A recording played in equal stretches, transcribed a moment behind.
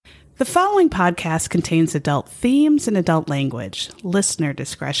The following podcast contains adult themes and adult language. Listener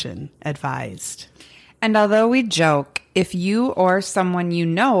discretion advised. And although we joke, if you or someone you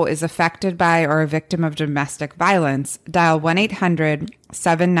know is affected by or a victim of domestic violence, dial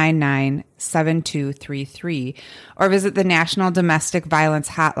 1-800-799-7233 or visit the National Domestic Violence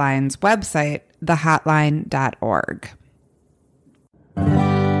Hotline's website, thehotline.org.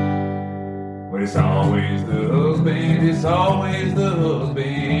 But it's always the husband, it's always the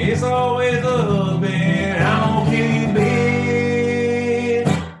husband, it's always the husband, I'm gonna kill you in bed.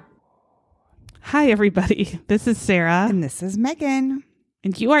 Hi, everybody. This is Sarah. And this is Megan.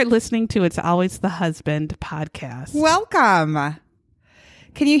 And you are listening to It's Always the Husband podcast. Welcome.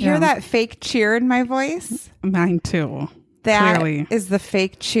 Can you hear Yeah. that fake cheer in my voice? Mine too. That Clearly. is the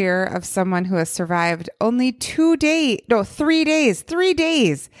fake cheer of someone who has survived only 3 days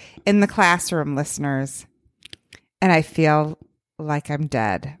in the classroom, listeners. And I feel like I'm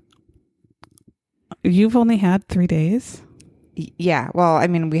dead. You've only had 3 days? Yeah. Well, I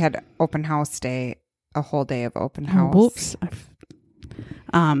mean, we had open house day, a whole day of open house. Whoops.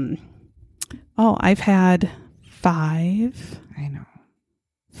 I've had 5. I know.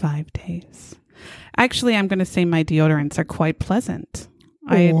 5 days. Actually, I'm going to say my deodorants are quite pleasant.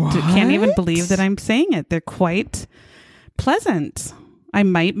 I can't even believe that I'm saying it. They're quite pleasant. I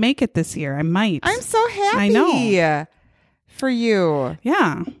might make it this year. I might. I'm so happy. I know. For you.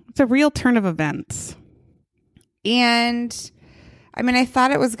 Yeah. It's a real turn of events. And I mean, I thought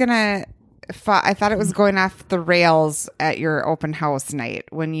it was going off the rails at your open house night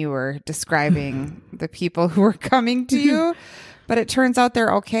when you were describing the people who were coming to you, but it turns out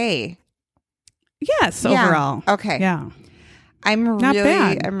they're okay. Yes, Yeah. overall. Okay. Yeah. I'm Not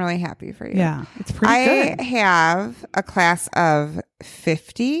bad. really happy for you. Yeah. It's pretty I good. have a class of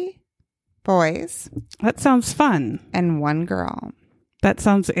 50 boys That sounds fun. and 1 girl. That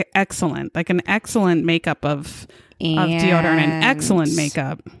sounds excellent. Like an excellent makeup of deodorant and excellent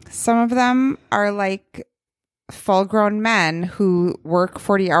makeup. Some of them are like full-grown men who work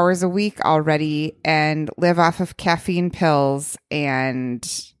 40 hours a week already and live off of caffeine pills and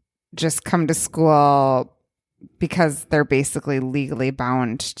just come to school because they're basically legally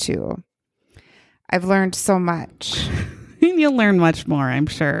bound to. I've learned so much. You'll learn much more, I'm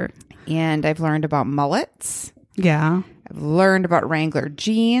sure. And I've learned about mullets. Yeah. I've learned about Wrangler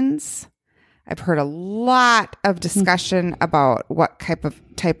jeans. I've heard a lot of discussion about what type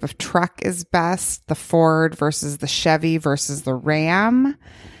of truck is best, the Ford versus the Chevy versus the Ram.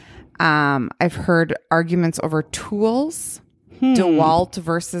 I've heard arguments over tools, DeWalt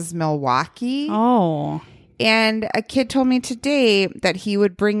versus Milwaukee. Oh. And a kid told me today that he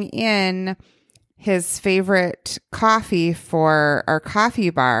would bring in his favorite coffee for our coffee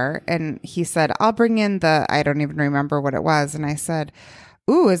bar. And he said, I'll bring in I don't even remember what it was. And I said,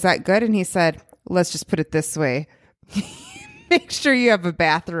 ooh, is that good? And he said, let's just put it this way. Make sure you have a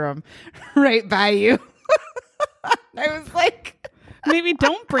bathroom right by you. I was like, Maybe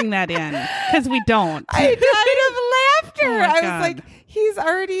don't bring that in because we don't. I died of laughter. Oh my I God. was like, he's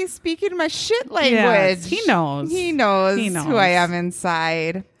already speaking my shit language. Yes, he knows. He knows He knows. who I am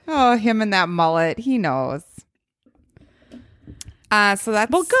inside. Oh, him and that mullet. He knows. So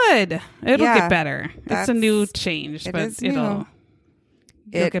that's Well, good. It'll Yeah, get better. It's a new change, it but is new.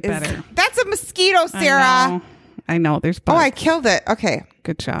 it'll get better. That's a mosquito, Sarah. I know. There's Oh, bugs. I killed it. Okay.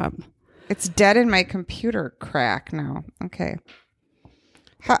 Good job. It's dead in my computer crack now. Okay.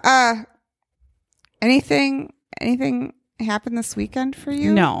 Anything happened this weekend for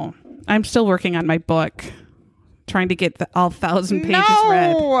you? No, I'm still working on my book, trying to get all 1,000 pages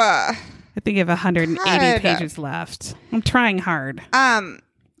read. I think I have 180 God. pages left. I'm trying hard.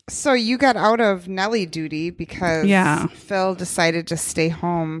 So you got out of Nelly duty because Yeah. Phil decided to stay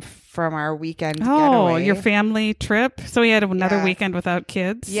home from our weekend Oh, getaway. your family trip? So we had another Yeah. weekend without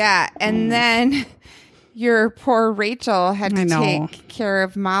kids? Yeah, and then your poor Rachel had I to know. take care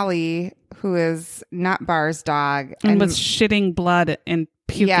of Molly, who is Nut Bar's dog, And was shitting blood and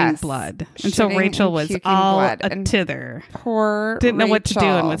puking Yes. blood. And so Shitting Rachel and was puking all blood. a And tither. poor Didn't know what to do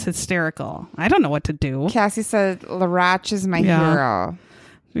and Rachel. was hysterical. I don't know what to do. Cassie said, "Larache is my Yeah. hero."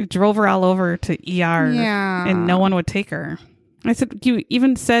 We drove her all over to ER Yeah. and no one would take her. I said, you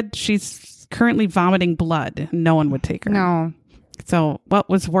even said she's currently vomiting blood. No one would take her. No, So what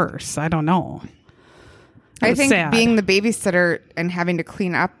was worse? I don't know. It I was think sad. being the babysitter and having to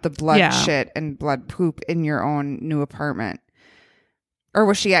clean up the blood Yeah. shit and blood poop in your own new apartment. Or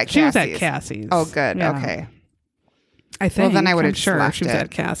was she at Cassie's? She was at Cassie's. Oh, good. Yeah. Okay. I think. then I would I'm have sure left she was it.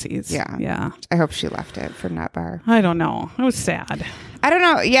 at Cassie's. Yeah. Yeah. I hope she left it for Nut Bar. I don't know. It was sad. I don't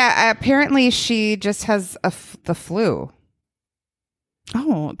know. Yeah, apparently she just has the flu.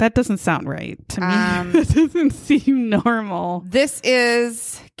 Oh, that doesn't sound right to me. It doesn't seem normal. This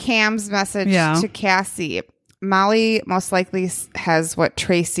is Cam's message to Cassie. Molly most likely has what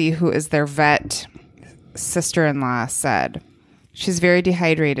Tracy, who is their vet sister-in-law, said. She's very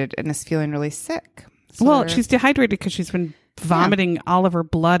dehydrated and is feeling really sick. So well, she's dehydrated because she's been vomiting all of her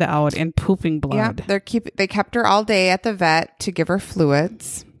blood out and pooping blood. Yeah, they kept her all day at the vet to give her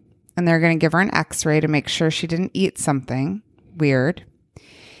fluids, and they're going to give her an x-ray to make sure she didn't eat something weird.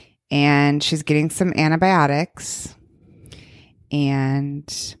 And she's getting some antibiotics,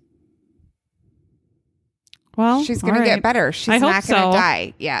 and well, she's going to get better. She's not going to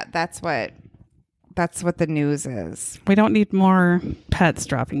die. Yeah, that's what the news is. We don't need more pets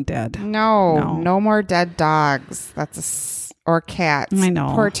dropping dead. No more dead dogs. Or cats. I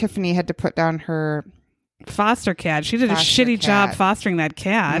know. Poor Tiffany had to put down her foster cat. She did a shitty job fostering that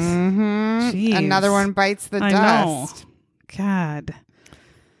cat. Mm-hmm. Another one bites the dust. Know. God.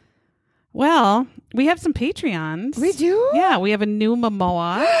 Well, we have some Patreons. We do? Yeah, we have a new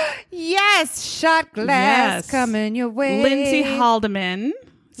Momoa. Yes, shot glass coming your way. Lindsay Haldeman.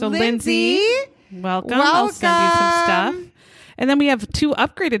 So Lindsay, welcome. I'll send you some stuff. And then we have 2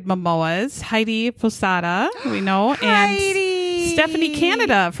 upgraded Momoas, Heidi Posada, we know, and Stephanie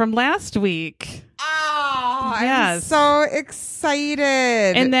Canada from last week. Oh, yes. I'm so excited.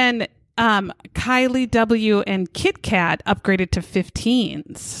 And then Kylie W. and Kit Kat upgraded to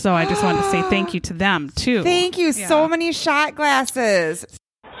 15s. So I just wanted to say thank you to them, too. Thank you. Yeah. So many shot glasses.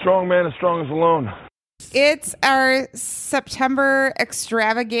 Strong man as strong as alone. It's our September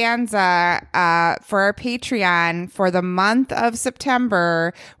extravaganza for our Patreon for the month of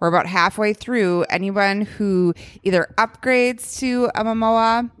September. We're about halfway through. Anyone who either upgrades to a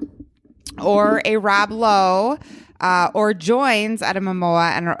Momoa or a Rob Lowe or joins at a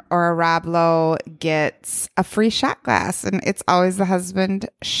Momoa or a Rob Lowe gets a free shot glass. And it's always the husband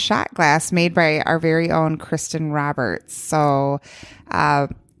shot glass made by our very own Kristen Roberts. So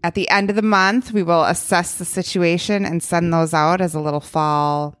at the end of the month, we will assess the situation and send those out as a little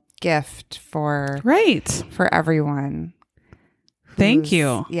fall gift for everyone. Thank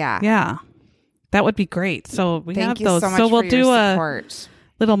you. Yeah. That would be great. So we Thank have you those. So much so we'll for do your a support.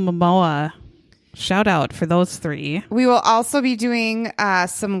 Little Momoa shout out for those 3. We will also be doing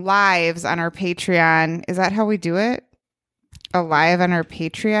some lives on our Patreon. Is that how we do it? A live on our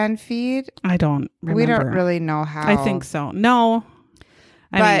Patreon feed? I don't remember. We don't really know how. I think so. No.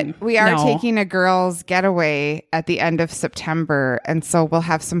 But we are taking a girls' getaway at the end of September. And so we'll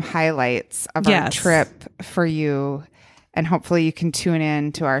have some highlights of our trip for you. And hopefully you can tune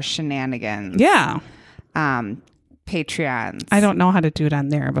in to our shenanigans. Yeah. Patreons. I don't know how to do it on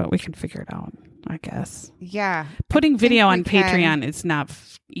there, but we can figure it out, I guess. Yeah. Putting video on Patreon is not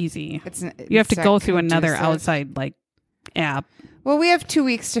easy. You have to go through another outside app. Well, we have 2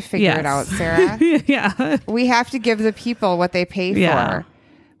 weeks to figure it out, Sarah. Yeah. We have to give the people what they pay for.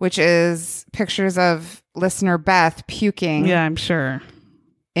 Which is pictures of listener Beth puking. Yeah, I'm sure.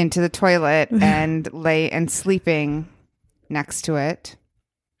 Into the toilet and sleeping next to it.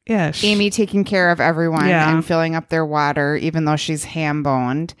 Yeah. Amy taking care of everyone and filling up their water, even though she's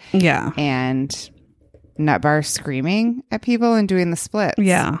ham-boned. Yeah. And Nutbar screaming at people and doing the splits.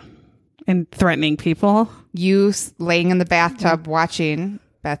 Yeah. And threatening people. You laying in the bathtub watching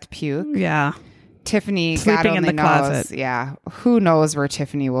Beth puke. Yeah. Tiffany sleeping in the closet. Yeah. Who knows where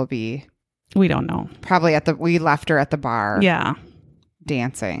Tiffany will be? We don't know. Probably we left her at the bar. Yeah.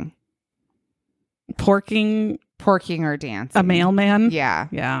 Dancing. Porking or dancing. A mailman? Yeah.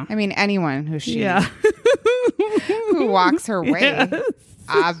 Yeah. I mean, anyone who who walks her way,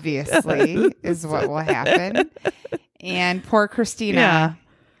 obviously, is what will happen. And poor Christina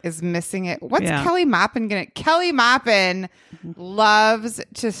is missing it. What's Kelly Maupin gonna? Kelly Maupin loves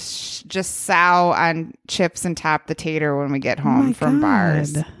to just sow on chips and top the tater when we get home from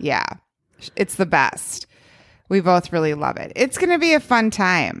bars. Yeah, it's the best. We both really love it. It's gonna be a fun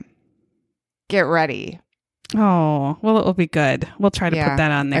time. Get ready. Oh, well, it will be good. We'll try to put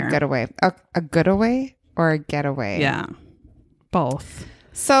that on there. A getaway. A getaway or a getaway? Yeah, both.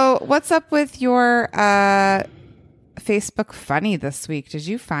 So, what's up with your Facebook funny this week? Did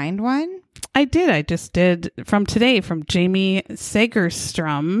you find one? I did. I just did from today from Jamie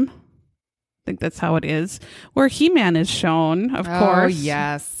Segerstrom. I think that's how it is. Where He-Man is shown, of course. Oh,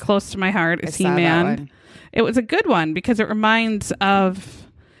 yes. Close to my heart is He-Man. It was a good one because it reminds of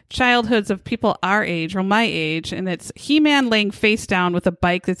childhoods of people our age or my age. And it's He-Man laying face down with a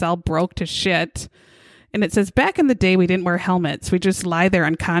bike that's all broke to shit. And it says, back in the day, we didn't wear helmets. We just lie there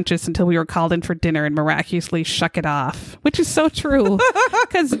unconscious until we were called in for dinner and miraculously shuck it off, which is so true.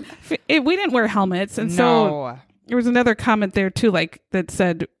 Because we didn't wear helmets. And so there was another comment there too, like that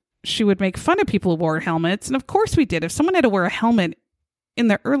said she would make fun of people who wore helmets. And of course we did. If someone had to wear a helmet in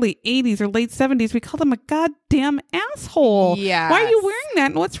the early 80s or late 70s, we called them a goddamn asshole. Yes. Why are you wearing that?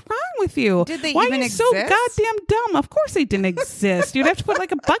 And what's wrong with you? Did they Why even are you so exist? goddamn dumb? Of course they didn't exist. You'd have to put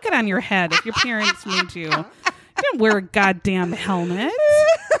like a bucket on your head if your parents made you. You didn't wear a goddamn helmet.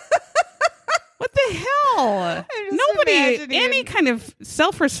 What the hell? Nobody, imagining any kind of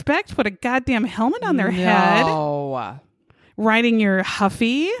self-respect, put a goddamn helmet on their head. No. Riding your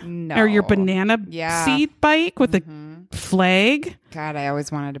Huffy or your No. banana Yeah. seat bike with a flag. God, I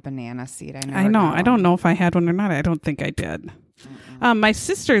always wanted a banana seat. I know. I don't know if I had one or not. I don't think I did. My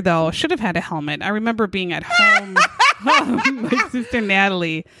sister, though, should have had a helmet. I remember being at home. My sister,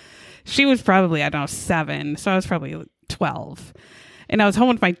 Natalie, she was probably, I don't know, 7. So I was probably 12. And I was home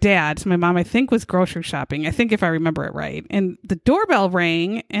with my dad. So my mom, I think, was grocery shopping. I think if I remember it right. And the doorbell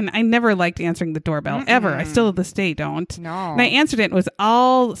rang. And I never liked answering the doorbell ever. I still to this day don't. No. And I answered it. And it was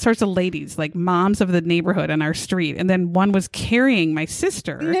all sorts of ladies, like moms of the neighborhood on our street. And then one was carrying my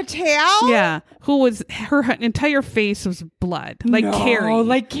sister. Natal? Yeah. Who was, her entire face was blood. Like Carrie.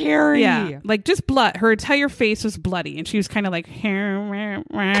 Like Carrie. Yeah. Like just blood. Her entire face was bloody. And she was kind of like,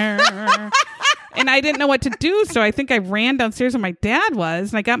 and I didn't know what to do. So I think I ran downstairs where my dad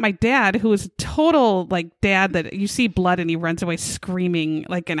was. And I got my dad, who was a total like dad that you see blood and he runs away screaming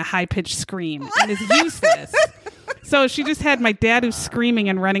like in a high pitched scream and is useless. So she just had my dad who's screaming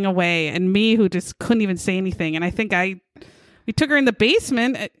and running away and me who just couldn't even say anything. And I think we took her in the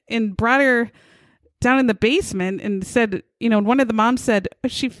basement and brought her down in the basement and said, one of the moms said,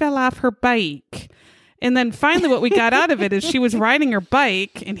 she fell off her bike. And then finally what we got out of it is she was riding her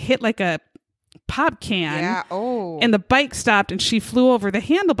bike and hit like a pop can. Yeah. Oh. And the bike stopped and she flew over the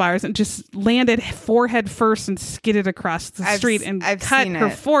handlebars and just landed forehead first and skidded across the street and I've cut seen her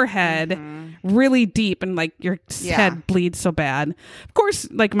it. forehead really deep and like your head bleeds so bad. Of course,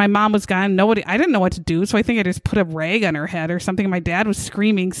 like my mom was gone. I didn't know what to do. So I think I just put a rag on her head or something. My dad was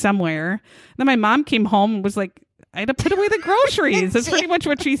screaming somewhere. Then my mom came home and was like, I had to put away the groceries. That's pretty much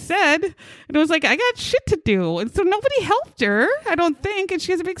what she said. And it was like, I got shit to do. And so nobody helped her, I don't think. And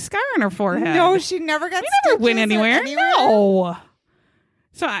she has a big scar on her forehead. No, she never got We never went stitches or anywhere. No.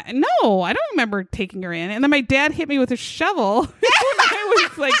 So I don't remember taking her in. And then my dad hit me with a shovel when I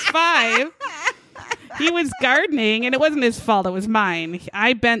was like 5. He was gardening, and it wasn't his fault. It was mine.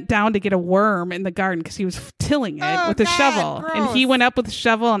 I bent down to get a worm in the garden because he was tilling it with a shovel. gross. And he went up with the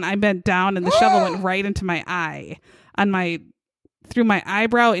shovel, and I bent down, and the shovel went right into my eye, through my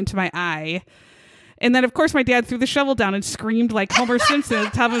eyebrow into my eye. And then, of course, my dad threw the shovel down and screamed like Homer Simpson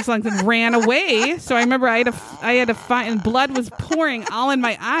at the top of his lungs and ran away. So I remember I had to find, and blood was pouring all in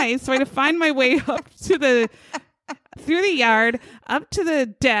my eyes. So I had to find my way up to through the yard, up to the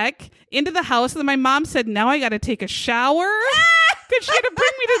deck, into the house. And then my mom said, now I got to take a shower because she had to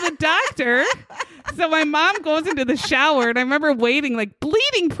bring me to the doctor. So my mom goes into the shower, and I remember waiting, like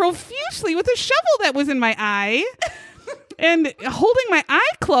bleeding profusely with a shovel that was in my eye. And holding my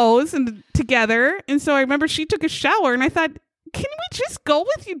eye closed and together. And so I remember she took a shower and I thought, can we just go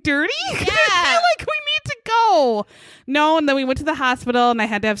with you dirty? Yeah. I feel like we need to go. No, and then we went to the hospital and I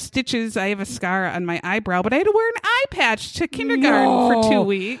had to have stitches. I have a scar on my eyebrow, but I had to wear an eye patch to kindergarten for 2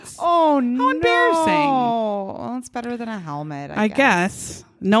 weeks. Oh, no. How embarrassing. Well, it's better than a helmet, I guess.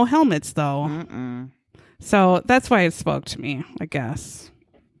 No helmets, though. Mm-mm. So that's why it spoke to me, I guess.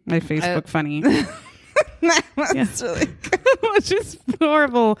 My Facebook funny. That was really good. It's just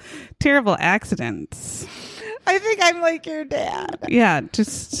horrible, terrible accidents. I think I'm like your dad. Yeah,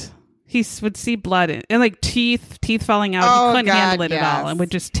 just he would see blood and like teeth falling out. Oh, He couldn't God, handle it at all yes. and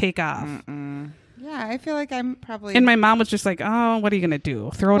would just take off. Yeah, I feel like I'm probably. And my mom was just like, "Oh, what are you gonna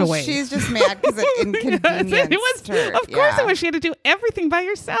do? Throw it away." She's just mad because it inconvenienced It was, her. of course, it was. She had to do everything by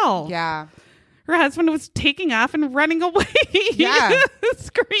herself. Yeah. Her husband was taking off and running away. Yeah.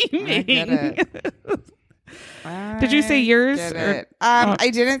 screaming. I get it. Did you say yours? Get or- it. I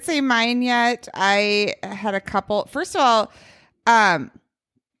didn't say mine yet. I had a couple. First of all,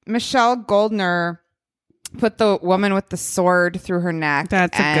 Michelle Goldner put the woman with the sword through her neck.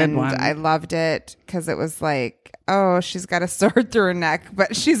 That's a good one. I loved it because it was like, oh, she's got a sword through her neck,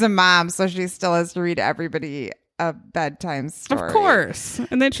 but she's a mom, so she still has to read everybody a bedtime story. Of course.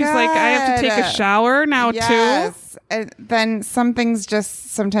 And then she's like, I have to take a shower now too. Yes. And then some things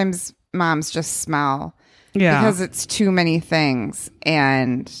sometimes moms just smell. Yeah. Because it's too many things.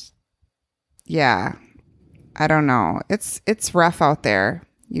 And yeah, I don't know. It's rough out there,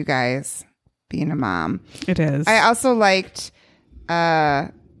 you guys, being a mom. It is. I also liked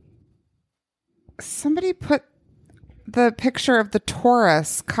somebody put the picture of the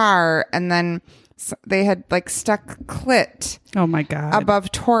Taurus car and then they had like stuck clit Oh my God.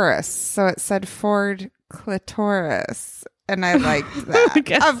 above Taurus, so it said Ford clitoris, and I liked that. I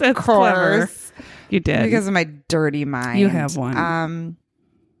guess of that's course, clever. You did. because of my dirty mind. You have one.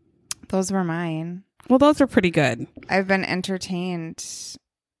 Those were mine. Well, those are pretty good. I've been entertained.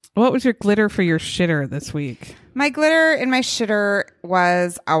 What was your glitter for your shitter this week? My glitter in my shitter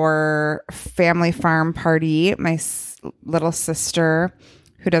was our family farm party. My little sister,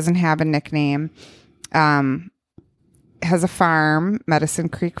 who doesn't have a nickname, has a farm, Medicine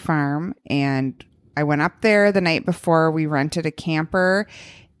Creek Farm, and I went up there the night before. We rented a camper,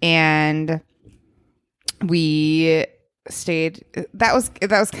 and we stayed. That was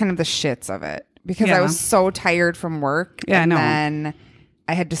kind of the shits of it, because I was so tired from work. Yeah, and I know. then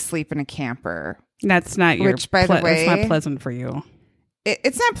I had to sleep in a camper. That's not your. Which, by the way, that's not pleasant for you.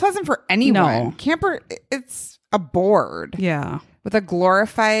 It's not pleasant for anyone. No. Camper, it's a board Yeah, with a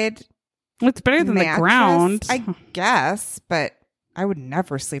glorified it's better than mattress, the ground. I guess, but I would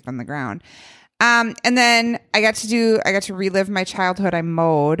never sleep on the ground. And then I got to relive my childhood. I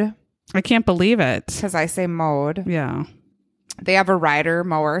mowed, I can't believe it. because I say mowed. Yeah, They have a rider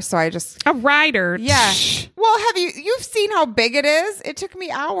mower, so I just a rider. yeah. Well, you've seen how big it is? It took me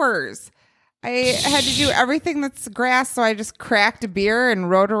hours. I had to do everything that's grass, so I just cracked a beer and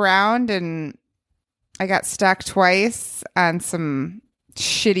rode around, and I got stuck twice on some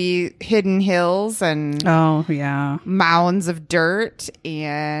shitty hidden hills and Oh yeah, mounds of dirt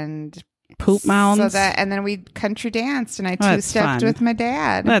and poop mounds. So and then we country danced, and I That's two-stepped fun. with my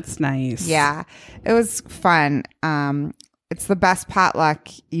dad. That's nice. Yeah, it was fun. It's the best potluck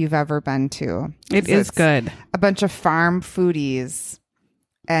you've ever been to. It is It's good. A bunch of farm foodies,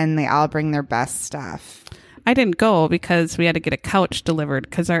 and they all bring their best stuff. I didn't go because we had to get a couch delivered,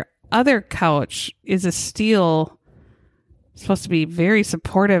 because our other couch is a steel, supposed to be very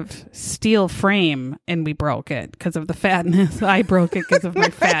supportive steel frame, and we broke it because of the fatness. I broke it because of my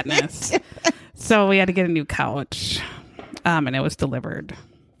fatness. So we had to get a new couch, and it was delivered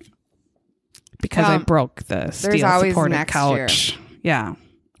because I broke the steel always supported next couch. Yeah.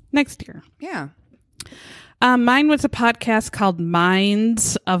 Next year. Yeah. Mine was a podcast called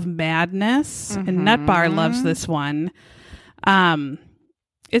Minds of Madness, and Nutbar loves this one.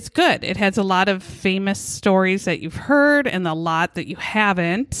 It's good. It has a lot of famous stories that you've heard and a lot that you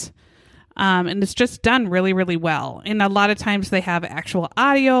haven't. And it's just done really, really well. And a lot of times they have actual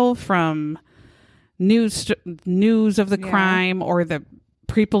audio from news of the crime, or the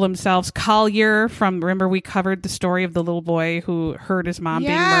people themselves. Collier remember we covered the story of the little boy who heard his mom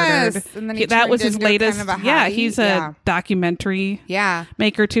being murdered. And then That was his turned into latest. kind of a yeah, hottie. he's a documentary Yeah.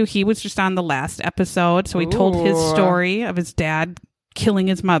 maker too. He was just on the last episode, so he told his Ooh. story of his dad killing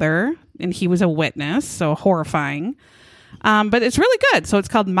his mother, and he was a witness, so horrifying. But it's really good. So it's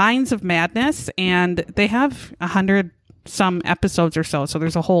called Minds of Madness, and they have 100 some episodes or so. So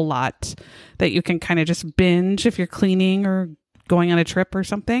there's a whole lot that you can kind of just binge if you're cleaning or going on a trip or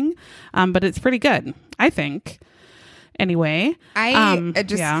something. But it's pretty good, I think. Anyway, I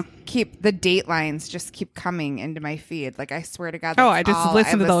just keep the datelines just keep coming into my feed. Like, I swear to God. Oh, I just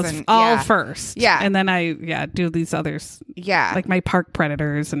listen to those all first. Yeah. And then I do these others. Yeah. Like my Park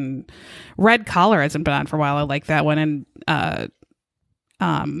Predators, and Red Collar hasn't been on for a while. I like that one. And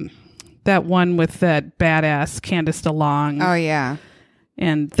that one with that badass Candace DeLong. Oh, yeah.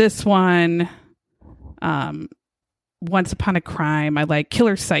 And this one, Once Upon a Crime. I like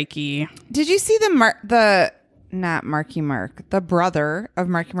Killer Psyche. Did you see not Marky Mark, the brother of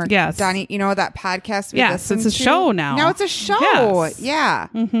Marky Mark? Yes. Donnie, you know that podcast we Yes, listened it's a to? show now. Now it's a show. Yes. Yeah.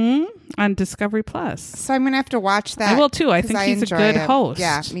 Mm-hmm. On Discovery Plus. So I'm going to have to watch that. I will too. I 'cause think he's a enjoy good him. host.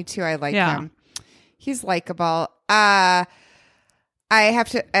 Yeah, me too. I like Yeah. him. He's likable. I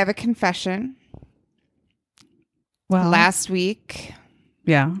have a confession. Well, Last week,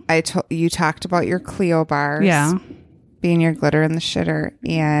 yeah. you talked about your Clio bars. Yeah. Being your glitter in the shitter.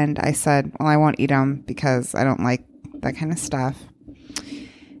 And I said, well, I won't eat them because I don't like that kind of stuff.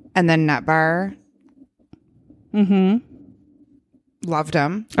 And then Nut Bar loved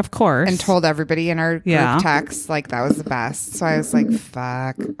them. Of course. And told everybody in our group Yeah. text, like, that was the best. So I was like,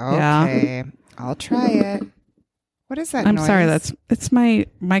 fuck, Yeah. okay, I'll try it. What is that I'm noise? sorry. It's my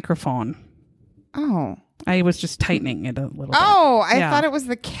microphone. Oh. I was just tightening it a little bit. Oh, I Yeah. thought it was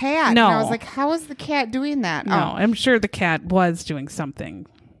the cat. No. And I was like, how is the cat doing that? No, Oh. I'm sure the cat was doing something.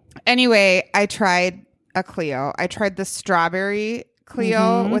 Anyway, I tried a Clio. I tried the strawberry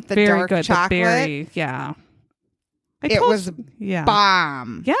Clio with the Very dark good. chocolate. The berry, yeah. It was yeah.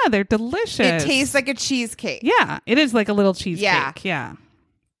 bomb. Yeah, they're delicious. It tastes like a cheesecake. Yeah, it is like a little cheesecake. Yeah. Yeah.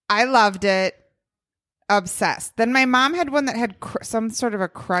 I loved it. Obsessed. Then my mom had one that had some sort of a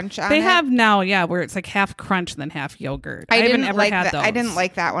crunch on it. They have now, where it's like half crunch and then half yogurt. I haven't ever had those. I didn't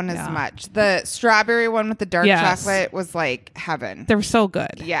like that one as much. The strawberry one with the dark chocolate was like heaven. They're so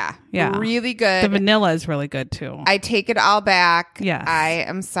good. Yeah. Yeah. Really good. The vanilla is really good too. I take it all back. Yes. I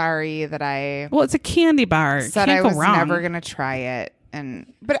am sorry that I Well, it's a candy bar. said Can't I go was wrong. never going to try it.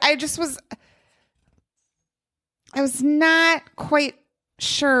 But I was not quite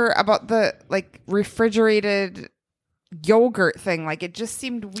sure about the like refrigerated yogurt thing. Like it just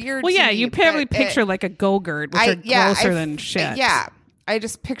seemed weird. Well, to yeah, me, you probably but picture like a Go-Gurt, which are grosser than shit. Yeah, I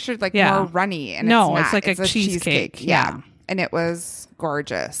just pictured like more runny, and no, it's like not. a cheesecake. Yeah, and it was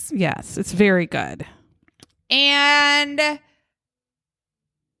gorgeous. Yes, it's very good. And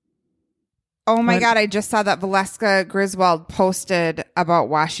oh my God, I just saw that Valeska Griswold posted about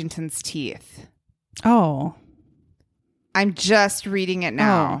Washington's teeth. Oh, I'm just reading it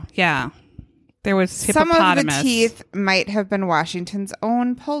now. Oh, yeah. There was Some hippopotamus. of the teeth might have been Washington's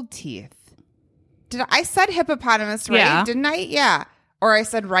own pulled teeth. I said hippopotamus, right? Yeah. Didn't I? Yeah. Or I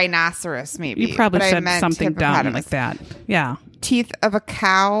said rhinoceros, maybe. You probably but I said meant something dumb hippopotamus. like that. Yeah. Teeth of a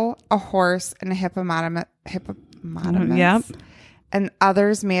cow, a horse, and a hippopotamus. Yep. And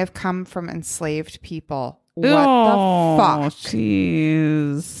others may have come from enslaved people. What the fuck?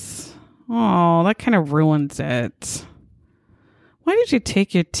 Jeez. Oh, that kind of ruins it. Why did you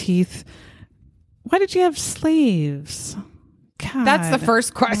take your teeth? Why did you have slaves? God. That's the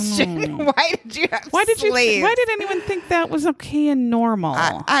first question. Why did you have slaves? Why did anyone think that was okay and normal?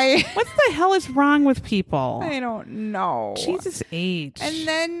 What the hell is wrong with people? I don't know. Jesus H. And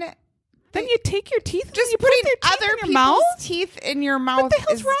then you take your teeth and just you putting put their teeth other in your people's mouth? teeth in your mouth. What the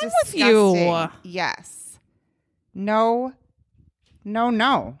hell's is wrong disgusting. with you? Yes. No.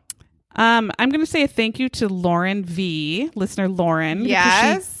 I'm going to say a thank you to Lauren V, listener Lauren.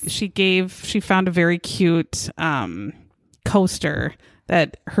 Yes. She found a very cute coaster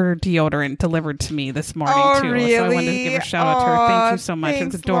that her deodorant delivered to me this morning too. Really? So I wanted to give a shout out to her. Thank you so much.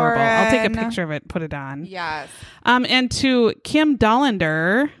 Thanks, It's adorable. I'll take a Lauren. picture of it and put it on. Yes. And to Kim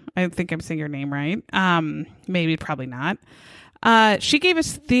Dollander, I think I'm saying your name right. Maybe, probably not. She gave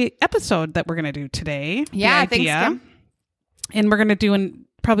us the episode that we're going to do today. Yeah, the idea. thanks, Kim. And we're going to do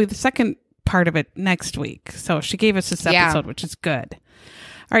probably the second part of it next week. So she gave us this episode, which is good.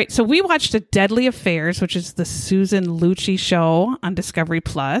 All right. So we watched A Deadly Affairs, which is the Susan Lucci show on Discovery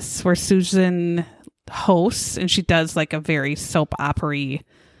Plus, where Susan hosts and she does like a very soap opera-y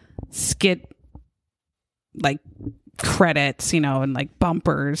skit, like credits, and like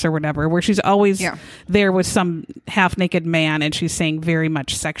bumpers or whatever, where she's always there with some half naked man and she's saying very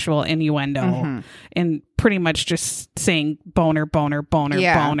much sexual innuendo and pretty much just saying boner, boner, boner,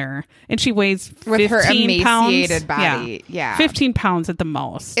 boner. And she weighs 15 With her pounds. emaciated body. Yeah. 15 pounds at the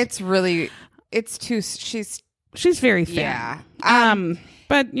most. She's very thin. Yeah.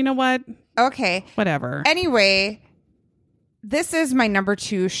 But you know what? Okay. Whatever. Anyway, this is my number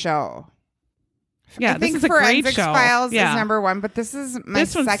 2 show. Yeah, I think this is a great Forensics show. Files Yeah. is number 1, but this is my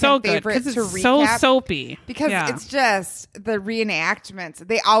This one's second so good favorite because to it's recap. so soapy. Because Yeah. it's just the reenactments.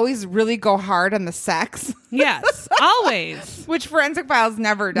 They always really go hard on the sex. Yes, always. Which Forensic Files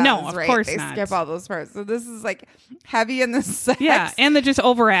never does. No, of right? course They not. skip all those parts. So this is like heavy in the sex. Yeah, and the just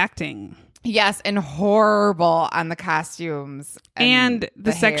overacting. Yes, and horrible on the costumes And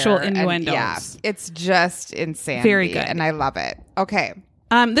the sexual hair. And, innuendos. yeah, it's just insanity. Very good. And I love it. Okay.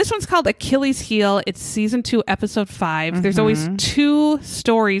 This one's called Achilles Heel. It's season 2, episode 5. There's always 2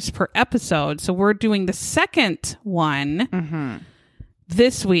 stories per episode. So we're doing the second one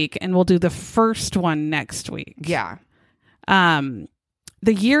this week, and we'll do the first one next week. Yeah.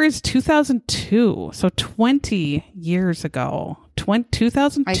 The year is 2002. So 20 years ago.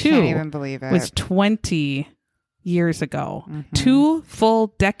 2002 I can't even believe it. was 20 years ago. 2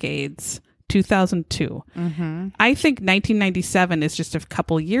 full decades. 2002. I think 1997 is just a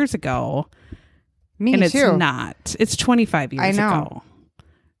couple years ago. Me and too. it's not. It's 25 years I know. ago.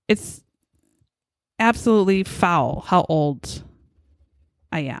 It's absolutely foul how old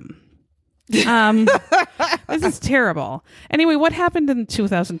I am. This is terrible. Anyway, what happened in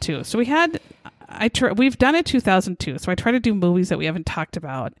 2002? So we've done it 2002. So I try to do movies that we haven't talked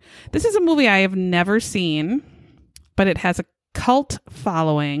about. This is a movie I have never seen, but it has a cult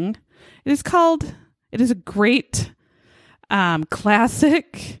following. It is a great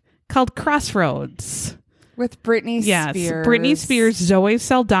classic called Crossroads. With Britney Yes, Spears. Britney Spears, Zoe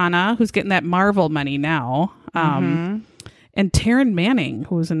Saldana, who's getting that Marvel money now, and Taryn Manning,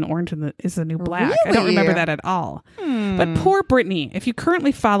 who was in Orange is the New Black. I don't Really? remember that at all. But poor Britney. If you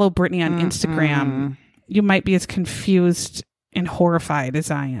currently follow Britney on Instagram, you might be as confused and horrified as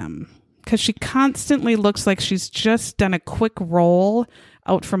I am. because she constantly looks like she's just done a quick roll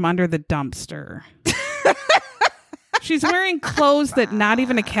out from under the dumpster. She's wearing clothes that not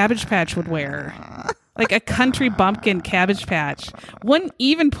even a Cabbage Patch would wear. Like a country bumpkin Cabbage Patch wouldn't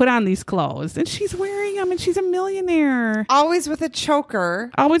even put on these clothes. And she's wearing them, and she's a millionaire. Always with a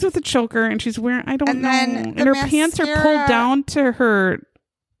choker. Always with a choker, and she's wearing, I don't And know. then And the her pants are pulled mascara- down to her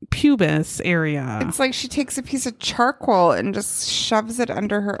pubis area. It's like she takes a piece of charcoal and just shoves it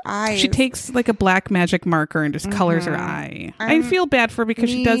under her eyes. She takes like a black magic marker and just colors her eye. I feel bad for her because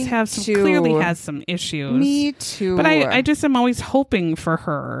she does Me have some, too. clearly has some issues. Me too. But I just am always hoping for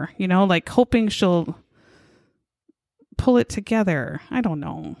her, you know, like hoping she'll pull it together. I don't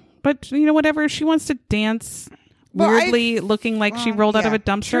know. But, you know, whatever. She wants to dance Well, weirdly looking like she rolled out of yeah, a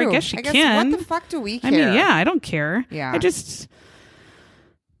dumpster. true. I guess she can. What the fuck do we care? I mean, yeah, I don't care. Yeah.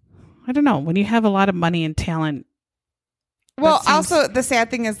 I don't know. When you have a lot of money and talent. Well, that seems- also the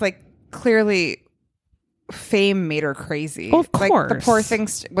sad thing is, like, clearly fame made her crazy. Well, of Like, the course. poor thing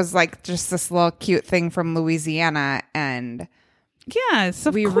was like just this little cute thing from Louisiana, and Yes,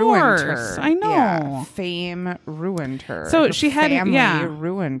 of we course. ruined her. I know. Yeah, fame ruined her. So Her she had- family yeah.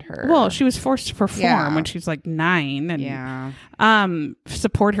 ruined her. Well, she was forced to perform Yeah. when she was like 9 and yeah.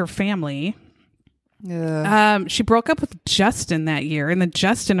 support her family. Ugh. She broke up with Justin that year, and then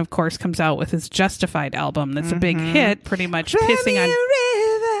Justin, of course, comes out with his Justified album. That's a big hit, pretty much pissing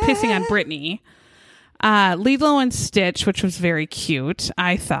on Britney. Lilo and Stitch, which was very cute,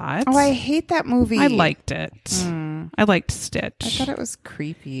 I thought. Oh, I hate that movie. I liked it. I liked Stitch. I thought it was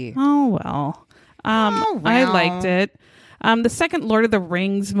creepy. Oh well. I liked it. The second Lord of the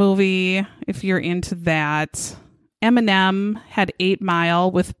Rings movie, if you're into that. Eminem had 8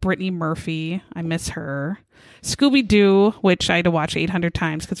 Mile with Brittany Murphy. I miss her. Scooby-Doo, which I had to watch 800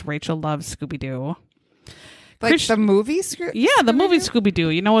 times because Rachel loves Scooby-Doo. Like the movie? Yeah, the movie Scooby-Doo.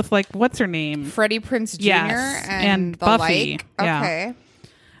 You know, with like, what's her name? Freddie Prinze Jr. Yes, and the Buffy. like. Yeah.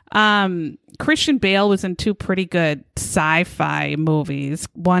 Okay. Christian Bale was in 2 pretty good sci-fi movies.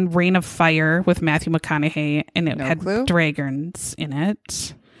 One, Reign of Fire with Matthew McConaughey, and it No had clue. dragons in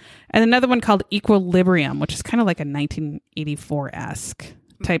it. And another one called Equilibrium, which is kind of like a 1984-esque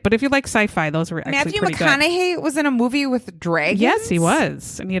type. But if you like sci-fi, those were actually Matthew pretty good. McConaughey was in a movie with dragons? Yes, he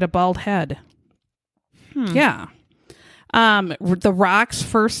was. And he had a bald head. Yeah. The Rock's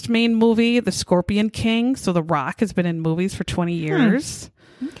first main movie, The Scorpion King. So The Rock has been in movies for 20 years.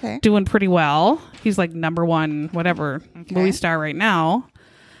 Okay. Doing pretty well. He's like number 1, whatever, movie star right now.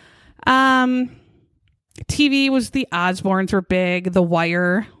 TV was The Osbournes were big. The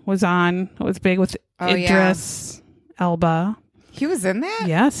Wire was on. It was big with Idris Elba. He was in that?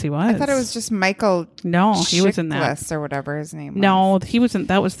 Yes, he was. I thought it was just Michael No, he was in that. Chiklis or whatever his name was. No, he wasn't.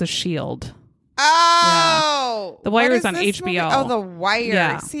 That was The Shield. Oh! The Wire What is on this movie? HBO. Oh, The Wire.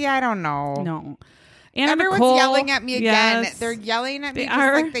 Yeah. See, I don't know. No. Anna Everyone's Nicole, yelling at me again. yes. They're yelling at me They just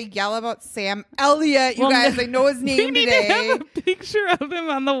are. like they yell about Sam Elliott. You Well, guys, no- I know his We name need today. to have a picture of him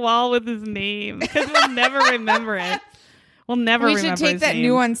on the wall with his name because we'll never remember it. We'll never We remember should take his that name.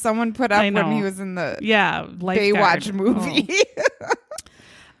 new one someone put I up know. when he was in the Yeah, Baywatch Lifeguard. movie.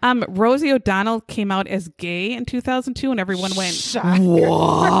 Oh. Rosie O'Donnell came out as gay in 2002, and everyone went, Shocker.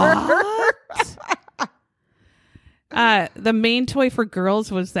 "What?" The main toy for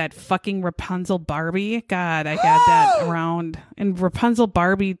girls was that fucking Rapunzel Barbie. God, I had that around. And Rapunzel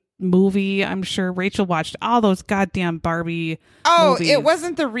Barbie movie, I'm sure Rachel watched all those goddamn Barbie Oh, movies. it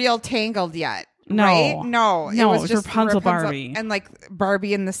wasn't the real Tangled yet. No. Right? No, No, it it was was just Rapunzel Barbie. and like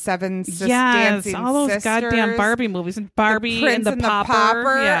Barbie and the Seven Yes, Dancing all those Sisters, goddamn Barbie movies. And Barbie the Prince and the and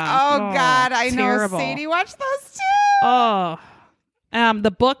Popper. Yeah. Oh, God, I terrible. know. Sadie watched those too. Oh.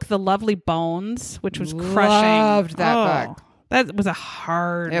 The book, The Lovely Bones, which was crushing. Loved that book. That was a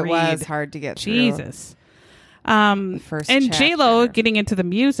hard It read. was hard to get through. Jesus. First And J-Lo, chapter. getting into the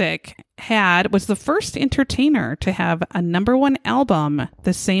music, was the first entertainer to have a #1 album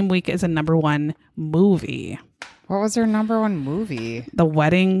the same week as a #1 movie. What was her #1 movie? The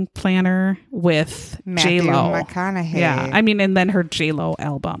Wedding Planner with Matthew J-Lo. McConaughey. Yeah, I mean, and then her J-Lo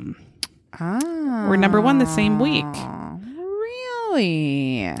album. Ah, Were #1 the same week.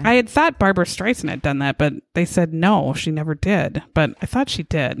 Really? I had thought Barbara Streisand had done that, but they said no, she never did. But I thought she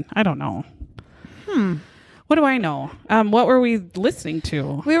did. I don't know. What do I know? What were we listening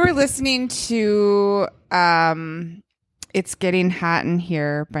to? We were listening to It's Getting Hot in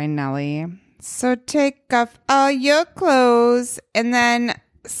Here by Nelly. So take off all your clothes. And then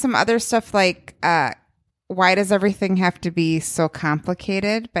some other stuff like Why Does Everything Have to Be So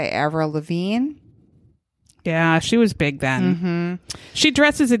Complicated by Avril Lavigne. Yeah, she was big then. Mm-hmm. She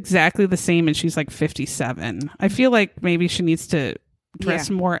dresses exactly the same and she's like 57. I feel like maybe she needs to dress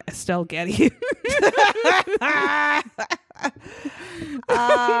more Estelle Getty.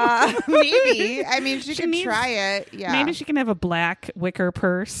 Maybe. I mean, she can try it. Yeah. Maybe she can have a black wicker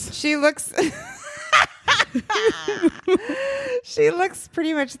purse. She looks. She looks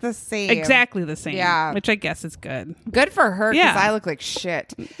pretty much the same. Exactly the same. Yeah. Which I guess is good. Good for her because Yeah. I look like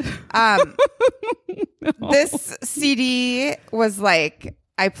shit. This CD was like,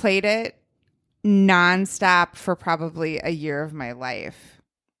 I played it nonstop for probably a year of my life.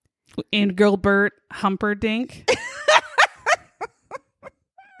 Engelbert Humperdinck.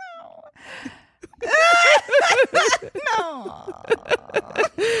 No.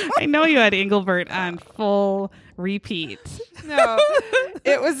 I know you had Engelbert on full repeat. No.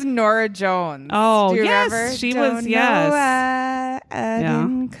 It was Nora Jones. Oh, Do you yes, remember? she Don't was, know yes. why I Yeah.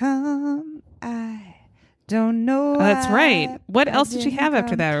 didn't come. I don't know. Oh, that's why right. What I else did she didn't have after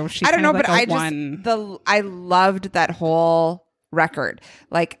come. that? Or was she I don't kind know, of like but a I one? I loved that whole record.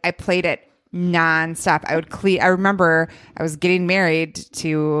 Like I played it nonstop. I remember I was getting married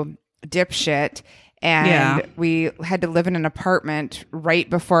to Dipshit, and we had to live in an apartment right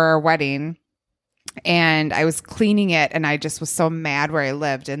before our wedding. And I was cleaning it, and I just was so mad where I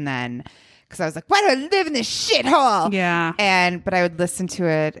lived. And then, because I was like, why do I live in this shithole? Yeah. But I would listen to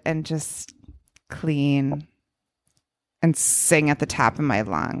it and just clean and sing at the top of my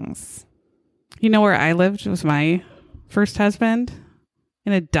lungs. You know where I lived with my first husband?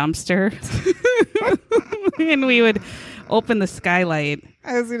 In a dumpster. And we would open the skylight.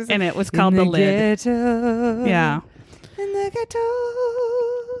 I was going to say, And it was called The Lid. Ghetto, Yeah. in the ghetto.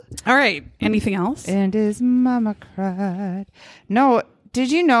 All right. Anything else? And his mama cried. No,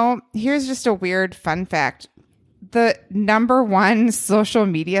 did you know? Here's just a weird fun fact. The number one social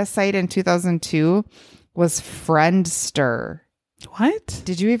media site in 2002 was Friendster. What?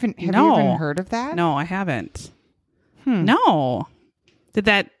 Did you have you even heard of that? No, I haven't. No.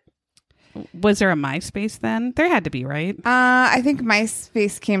 Was there a MySpace then? There had to be, right? I think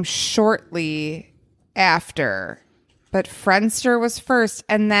MySpace came shortly after, but Friendster was first.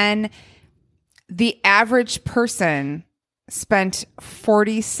 And then the average person spent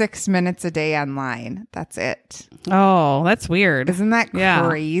 46 minutes a day online. That's it. Oh, that's weird. Isn't that Yeah.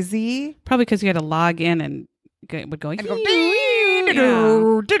 crazy? Probably because you had to log in and it would go, And go, yeah.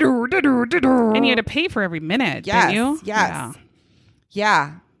 And you had to pay for every minute, Yes, didn't you? yes. Yeah.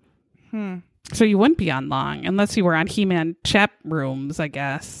 Yeah. So you wouldn't be on long unless you were on He-Man chat rooms, I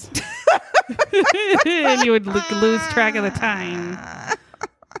guess. And you would lose track of the time.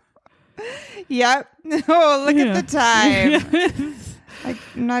 Yep. Oh, look at the time.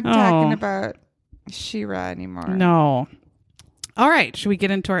 I'm not talking about She-Ra anymore. No. All right. Should we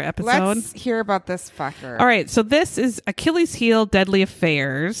get into our episode? Let's hear about this fucker. All right. So this is Achilles' Heel, Deadly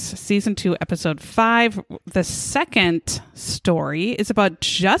Affairs, Season 2, Episode 5. The second story is about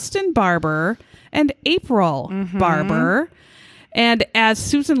Justin Barber and April Barber. And as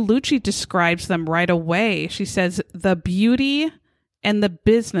Susan Lucci describes them right away, she says, the beauty and the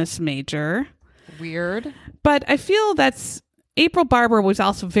business major. Weird. But I feel that's... April Barber was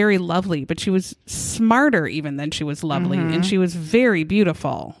also very lovely, but she was smarter even than she was lovely. And she was very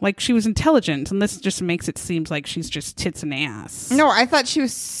beautiful. Like, she was intelligent. And this just makes it seem like she's just tits and ass. No, I thought she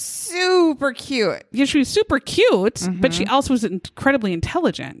was super cute. Yeah, she was super cute, but she also was incredibly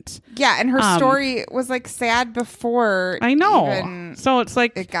intelligent. Yeah, and her story was like sad before I know. even So it's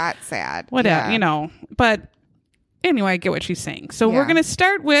like, it got sad. whatever, Yeah. you know. But anyway, I get what she's saying. So we're Yeah. going to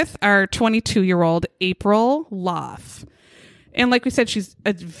start with our 22-year-old April Loff. And like we said, she's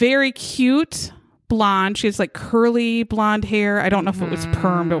a very cute blonde. She has like curly blonde hair. I don't know if it was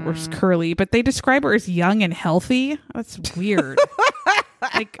permed or it was curly, but they describe her as young and healthy. That's weird.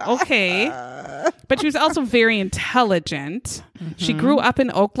 Like, okay. But she was also very intelligent. She grew up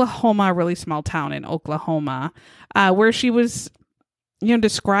in Oklahoma, a really small town in Oklahoma, where she was,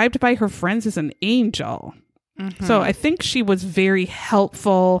 described by her friends as an angel. So I think she was very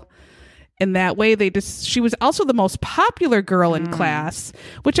helpful in that way. She was also the most popular girl in class,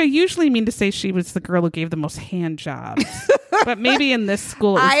 which I usually mean to say she was the girl who gave the most hand jobs. But maybe in this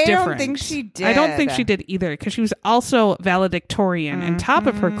school it was different. I don't think she did. I don't think she did either, because she was also valedictorian and top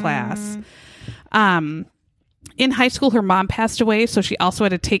of her class. In high school, her mom passed away, so she also had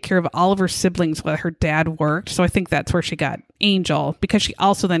to take care of all of her siblings while her dad worked. So I think that's where she got Angel, because she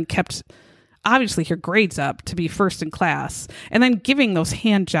also then kept obviously her grades up to be first in class, and then giving those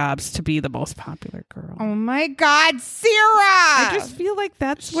hand jobs to be the most popular girl. Oh my God, Sarah! I just feel like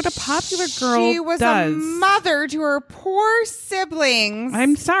that's what a popular girl She was does. a mother to her poor siblings.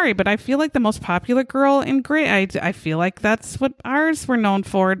 I'm sorry, but I feel like the most popular girl in grade. I feel like that's what ours were known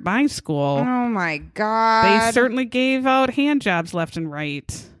for at my school. Oh my God. They certainly gave out hand jobs left and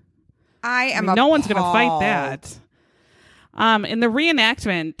right. I mean, no one's going to fight that. In the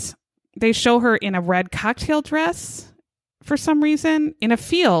reenactment, they show her in a red cocktail dress for some reason in a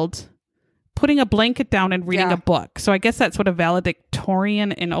field, putting a blanket down and reading a book. So I guess that's what a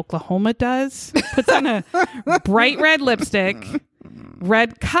valedictorian in Oklahoma does. Puts on a bright red lipstick,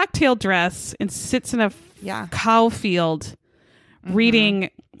 red cocktail dress, and sits in a cow field reading.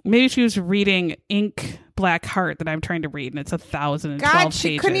 Maybe she was reading Ink Black Heart that I'm trying to read, and it's 1,012 God, she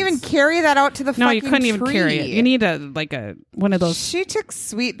pages. couldn't even carry that out to the fucking No, you couldn't even tree. carry it. You need one of those. She took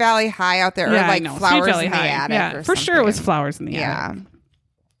Sweet Valley High out there, or Yeah, I like know. Flowers Sweet Valley in the High. Attic. Yeah, or for sure it was something. Flowers in the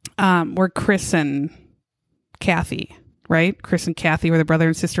Attic. Where Chris and Kathy, right? Chris and Kathy were the brother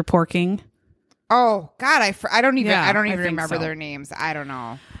and sister porking. Oh God, I don't even think remember so. their names. I don't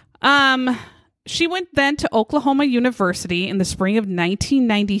know. She went then to Oklahoma University in the spring of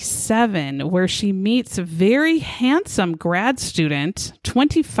 1997, where she meets a very handsome grad student,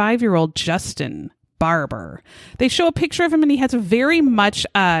 25-year-old Justin Barber. They show a picture of him, and he has a very much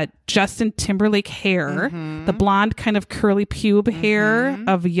Justin Timberlake hair, the blonde kind of curly pube hair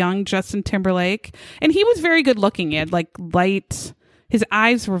of young Justin Timberlake. And he was very good looking. He had like light, his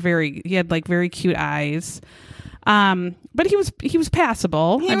eyes were he had like very cute eyes. But he was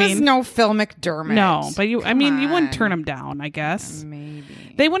passable. He was no Phil McDermott. No, but you wouldn't turn him down, I guess.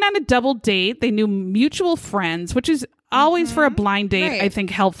 Maybe. They went on a double date. They knew mutual friends, which is always for a blind date, Right. I think,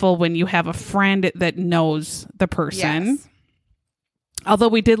 helpful when you have a friend that knows the person. Yes. Although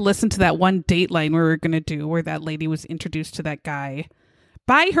we did listen to that one Dateline we were going to do where that lady was introduced to that guy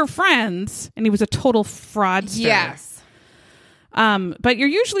by her friends, and he was a total fraudster. Yes. But you're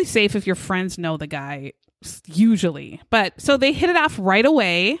usually safe if your friends know the guy. Usually. But so they hit it off right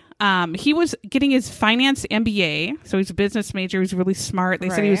away. He was getting his finance MBA. So he's a business major. He's really smart. They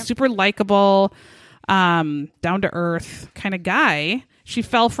said he was super likable, down to earth kind of guy. She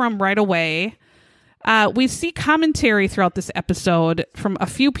fell for him right away. We see commentary throughout this episode from a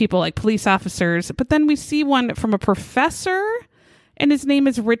few people, like police officers, but then we see one from a professor, and his name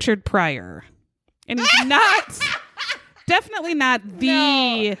is Richard Pryor. And he's not... Definitely not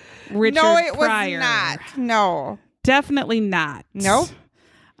the Richard No, it Pryor. was not. No. Definitely not. Nope.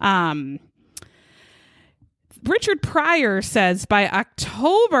 Richard Pryor says by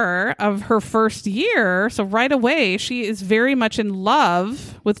October of her first year, so right away, she is very much in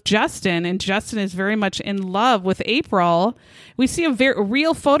love with Justin, and Justin is very much in love with April. We see a very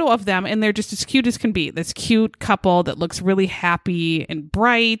real photo of them, and they're just as cute as can be. This cute couple that looks really happy and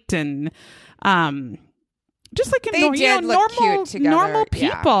bright, and just like They did look cute together. normal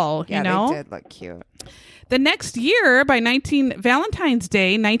people, Yeah, you know? they did look cute. The next year, by Valentine's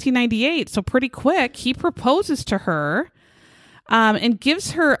Day, 1998, so pretty quick, he proposes to her and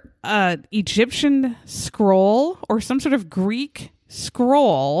gives her an Egyptian scroll or some sort of Greek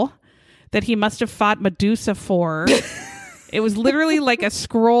scroll that he must have fought Medusa for. It was literally like a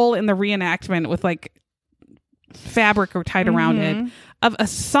scroll in the reenactment with like fabric or tied around it, of a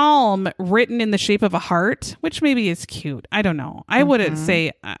psalm written in the shape of a heart, which maybe is cute. I don't know. I wouldn't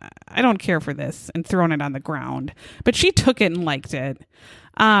say I don't care for this and thrown it on the ground, but she took it and liked it.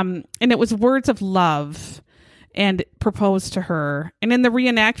 And it was words of love and proposed to her. And in the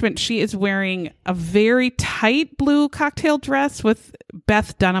reenactment, she is wearing a very tight blue cocktail dress with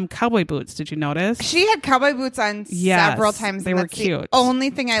Beth Dunham cowboy boots. Did you notice? She had cowboy boots on several times. They and were that's cute. The only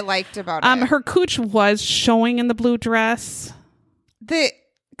thing I liked about it. Her cooch was showing in the blue dress. The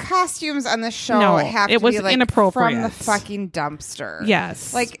costumes on the show have to was be like inappropriate. from the fucking dumpster.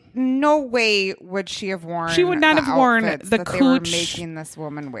 Yes. Like no way would she have worn. She would not the have worn outfits the that they were cooch. making this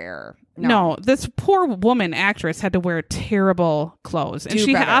woman wear. No, this poor woman actress had to wear terrible clothes. And Do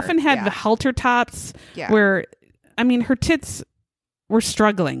she better. often had Yeah. the halter tops Yeah. where, I mean, her tits were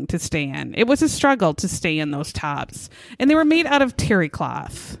struggling to stay in. It was a struggle to stay in those tops. And they were made out of terry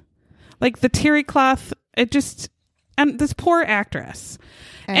cloth. Like the terry cloth, and this poor actress.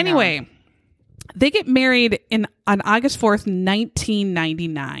 Anyway, they get married on August 4th,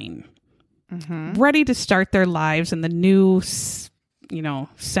 1999. Ready to start their lives in the new,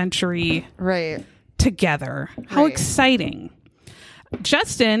 century Right. together. How Right. exciting.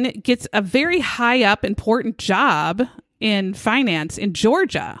 Justin gets a very high up important job in finance in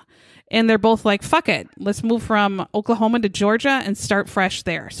Georgia. And they're both like, fuck it. Let's move from Oklahoma to Georgia and start fresh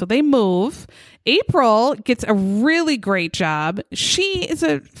there. So they move. April gets a really great job. She is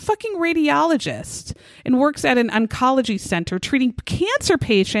a fucking radiologist and works at an oncology center treating cancer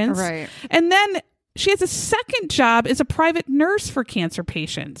patients. Right. And then she has a second job as a private nurse for cancer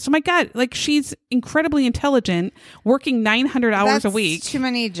patients. So my God, like she's incredibly intelligent, working 900 hours a week. Too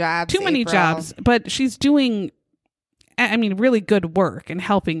many jobs. Too many April. jobs. But she's doing, I mean, really good work and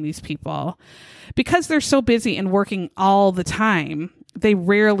helping these people. Because they're so busy and working all the time, they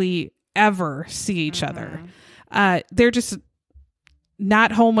rarely ever see each other. They're just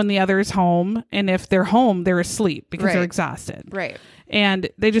not home when the other is home. And if they're home, they're asleep because they're exhausted. Right. And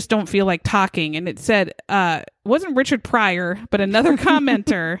they just don't feel like talking. And it said, wasn't Richard Pryor, but another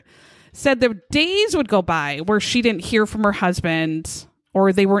commenter said the days would go by where she didn't hear from her husband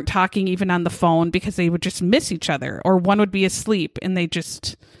or they weren't talking even on the phone because they would just miss each other or one would be asleep and they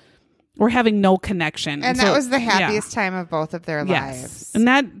just were having no connection. And so, that was the happiest time of both of their lives. And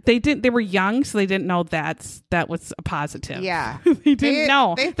that they were young, so they didn't know that was a positive. Yeah. they didn't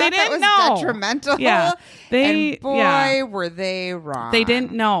know. They thought didn't that was know. detrimental. Yeah. And boy, were they wrong. They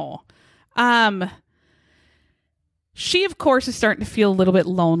didn't know. She, of course, is starting to feel a little bit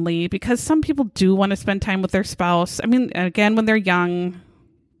lonely because some people do want to spend time with their spouse. I mean, again, when they're young,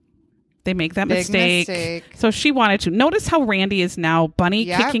 they make that mistake. So she wanted to. Notice how Randy is now bunny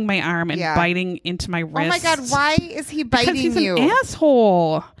kicking my arm and biting into my wrist. Oh my God, why is he biting because he's you? An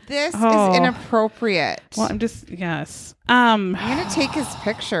asshole. This is inappropriate. Well, I'm just yes. I'm gonna take his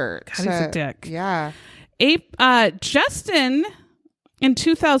picture. God, he's a dick. Yeah. Justin in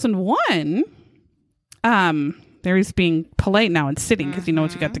 2001. There he's being polite now and sitting because he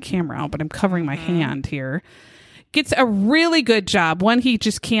knows you got the camera out, but I'm covering my hand here. Gets a really good job. One he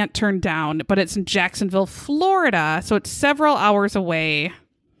just can't turn down, but it's in Jacksonville, Florida. So it's several hours away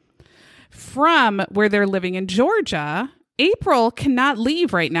from where they're living in Georgia. April cannot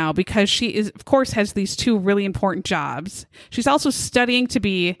leave right now because she is, of course, has these two really important jobs. She's also studying to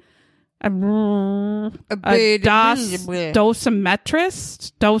be a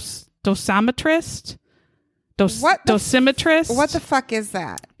dosimetrist. Dosimetrist. What the fuck is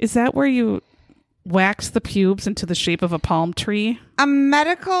that? Is that where you wax the pubes into the shape of a palm tree? A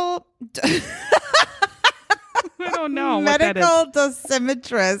medical... I don't know. Medical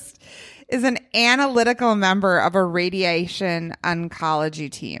dosimetrist is an analytical member of a radiation oncology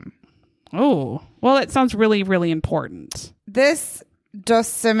team. Oh, well, it sounds really, really important. This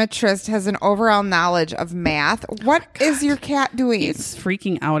dosimetrist has an overall knowledge of math. What is your cat doing? He's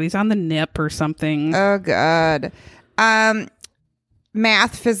freaking out. He's on the nip or something. Oh, God.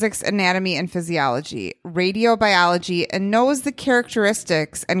 Math, physics, anatomy, and physiology, radiobiology, and knows the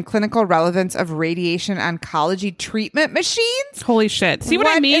characteristics and clinical relevance of radiation oncology treatment machines. Holy shit. See what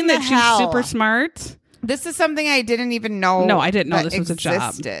I mean? That she's super smart? This is something I didn't even know. No, I didn't know this was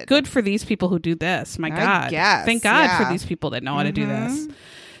existed. a job. Good for these people who do this. My God. Guess, Thank God for these people that know how to do this.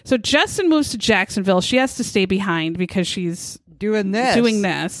 So Justin moves to Jacksonville. She has to stay behind because she's doing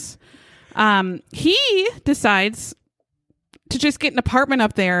this. He decides to just get an apartment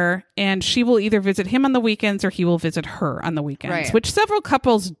up there, and she will either visit him on the weekends or he will visit her on the weekends, which several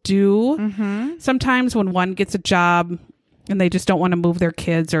couples do. Sometimes when one gets a job and they just don't want to move their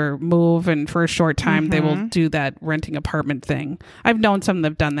kids or move, and for a short time they will do that renting apartment thing. I've known some that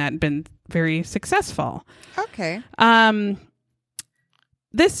have done that and been very successful. Okay.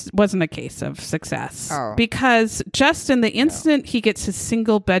 This wasn't a case of success because Justin, the instant he gets his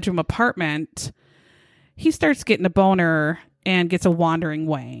single bedroom apartment, he starts getting a boner and gets a wandering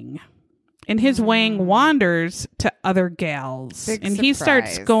wang. And his wang wanders to other gals. He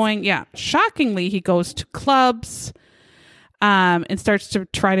starts going, shockingly, he goes to clubs and starts to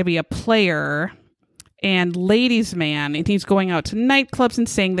try to be a player and ladies' man. And he's going out to nightclubs and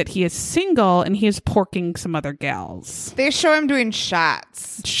saying that he is single and he is porking some other gals. They show him doing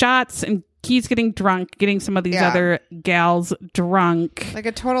shots, and he's getting drunk, getting some of these other gals drunk. Like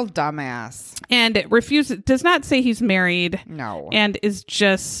a total dumbass. And does not say he's married. No. And is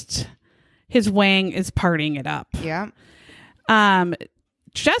just, his wang is partying it up. Yeah.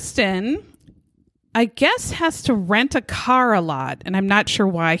 Justin, I guess, has to rent a car a lot. And I'm not sure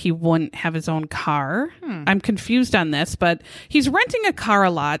why he wouldn't have his own car. I'm confused on this, but he's renting a car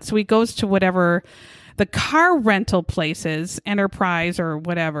a lot. So he goes to whatever the car rental places, Enterprise or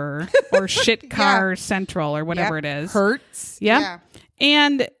whatever, or Shit Car Central or whatever it is. Hertz. Yeah.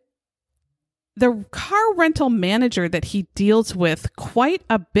 And the car rental manager that he deals with quite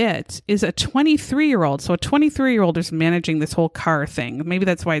a bit is a 23-year-old. So a 23-year-old is managing this whole car thing. Maybe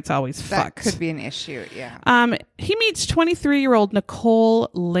that's why it's always That fucked. could be an issue, yeah. He meets 23-year-old Nicole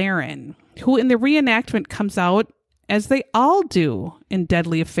Laren, who in the reenactment comes out, as they all do in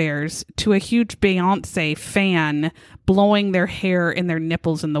Deadly Affairs, to a huge Beyonce fan blowing their hair and their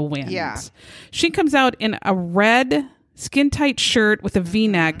nipples in the wind. Yeah. She comes out in a red skin-tight shirt with a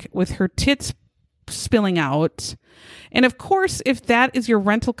V-neck with her tits spilling out. And of course, if that is your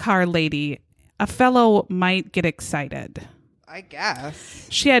rental car lady, a fellow might get excited. I guess.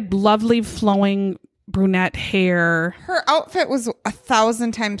 She had lovely flowing brunette hair. Her outfit was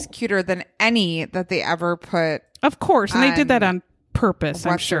 1,000 times cuter than any that they ever put. Of course, and they did that on purpose,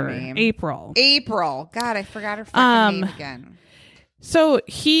 I'm What's her sure. name? April. God, I forgot her fucking name again. So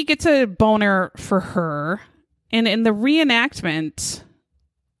he gets a boner for her. And in the reenactment,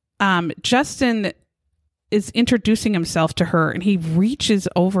 Justin is introducing himself to her, and he reaches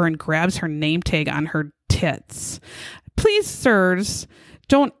over and grabs her name tag on her tits. Please, sirs,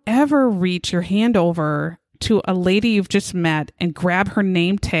 don't ever reach your hand over to a lady you've just met and grab her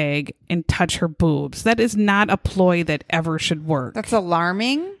name tag and touch her boobs. That is not a ploy that ever should work. That's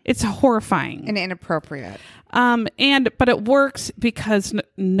alarming It's horrifying. and inappropriate. But it works because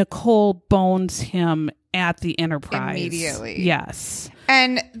Nicole bones him at the Enterprise. Immediately. Yes.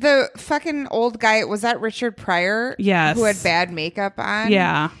 And the fucking old guy, was that Richard Pryor? Yes. Who had bad makeup on?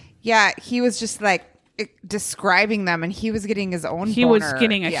 Yeah. Yeah, he was just like describing them, and he was getting his own He boner. was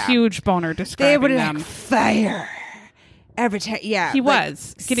getting a huge boner They describing would them. like fire every time. Yeah, He like,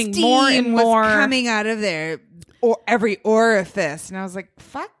 was getting steam more and more. was coming out of there, or every orifice, and I was like,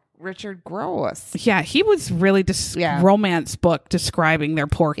 "Fuck, Richard, gross." Yeah, he was really romance book describing their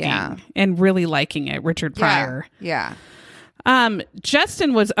porking and really liking it, Richard Pryor. Yeah.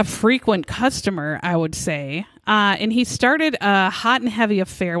 Justin was a frequent customer, I would say, and he started a hot and heavy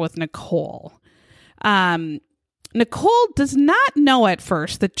affair with Nicole. Nicole does not know at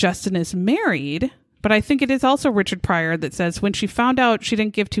first that Justin is married, but I think it is also Richard Pryor that says when she found out, she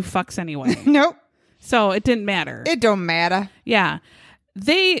didn't give two fucks anyway. Nope, So it didn't matter. it don't matter. Yeah.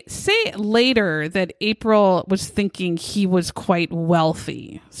 They say later that April was thinking he was quite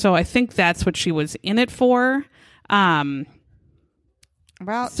wealthy. So I think that's what she was in it for. Well,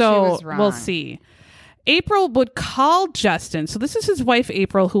 she So was wrong. we'll see. April would call Justin. So this is his wife,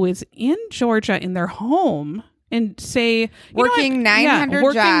 April, who is in Georgia in their home and say, you know Working what? 900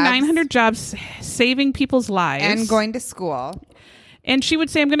 working jobs. 900 jobs, saving people's lives. and going to school. And she would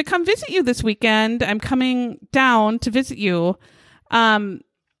say, I'm going to come visit you this weekend. I'm coming down to visit you. And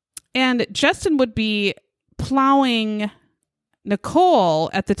Justin would be plowing Nicole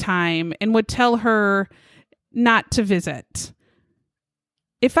at the time and would tell her not to visit.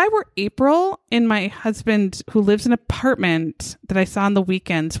 If I were April and my husband, who lives in an apartment that I saw on the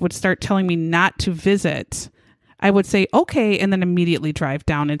weekends, would start telling me not to visit, I would say, okay, and then immediately drive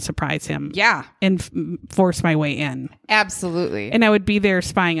down and surprise him. Yeah, And force my way in. absolutely. And I would be there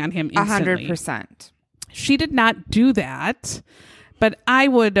spying on him instantly. 100%. She did not do that, but I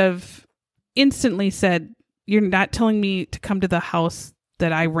would have instantly said, you're not telling me to come to the house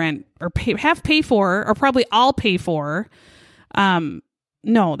that I rent or pay for, or probably I'll pay for.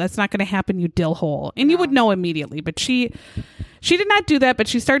 No, that's not going to happen, you dill hole. And you would know immediately, but she did not do that, but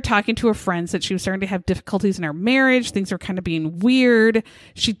she started talking to her friends that she was starting to have difficulties in her marriage. Things were kind of being weird.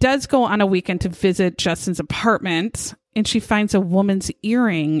 She does go on a weekend to visit Justin's apartment, and she finds a woman's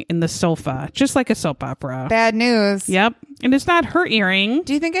earring in the sofa, just like a soap opera. Bad news. Yep. And it's not her earring.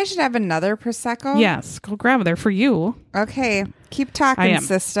 Do you think I should have another Prosecco? Yes. Go grab there for you. Okay. Keep I talking, am.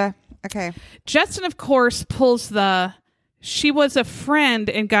 sister. Okay. Justin, of course, pulls the, she was a friend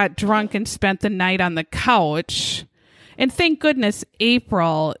and got drunk and spent the night on the couch. And thank goodness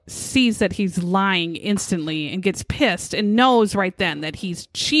April sees that he's lying instantly and gets pissed and knows right then that he's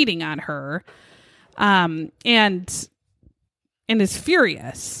cheating on her. And is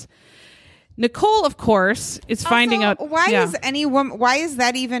furious. Nicole, of course, is finding out. Why yeah. is any woman? Why is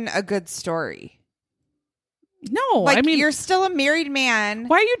that even a good story? No, Like, I mean, you're still a married man.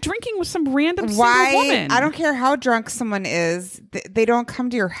 why are you drinking with some random Why? single woman? I don't care how drunk someone is. They don't come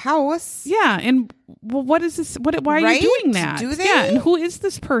to your house. Yeah, and what is this? Why are Right? you doing that? Do they? Yeah, and who is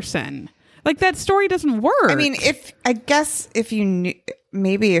this person? Like, that story doesn't work. I mean, if you knew,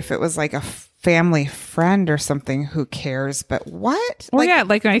 maybe if it was like a family friend or something, who cares? But what? or Like, yeah,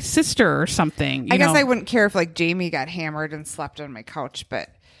 like my sister or something. I you guess know? I wouldn't care if like Jamie got hammered and slept on my couch, but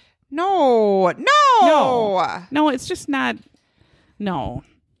no. No, it's just not. No.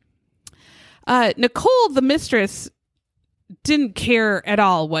 Nicole, the mistress, didn't care at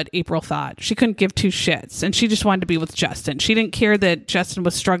all what April thought. She couldn't give two shits, and she just wanted to be with Justin. She didn't care that Justin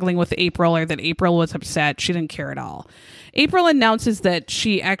was struggling with April or that April was upset. She didn't care at all. April announces that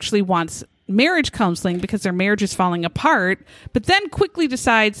she actually wants marriage counseling because their marriage is falling apart, but then quickly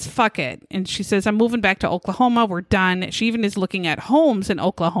decides, fuck it. And she says, I'm moving back to Oklahoma. We're done. She even is looking at homes in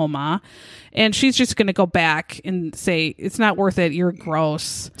Oklahoma, and she's just going to go back and say, it's not worth it. You're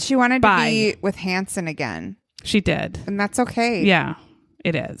gross. She wanted Bye. to be with Hanson again. She did. And that's okay. Yeah,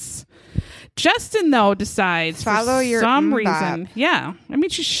 it is. Justin, though, decides Follow for your some mbop. reason. Yeah. I mean,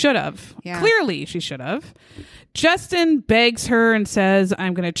 she should have. Yeah. Clearly, she should have. Justin begs her and says,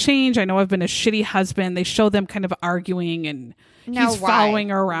 I'm going to change. I know I've been a shitty husband. They show them kind of arguing, and Now, he's why? following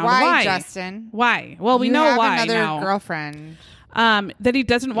her around. Why, Justin? Why? Well, we You know have why another now. girlfriend. That he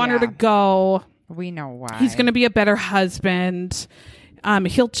doesn't want her Yeah. to go. We know why. He's going to be a better husband.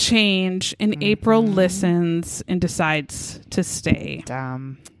 He'll change. And Mm-hmm. April listens and decides to stay.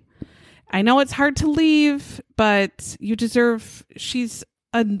 dumb. I know it's hard to leave, but you deserve. She's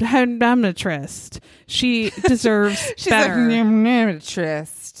a dominatrix. She deserves She's better. a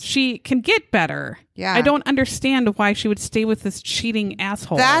nutritionist. She can get better. Yeah. I don't understand why she would stay with this cheating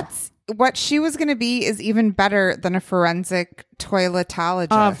asshole. That's what she was going to be is even better than a forensic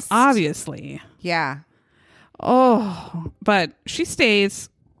toiletologist. Obviously. Yeah. Oh, but she stays,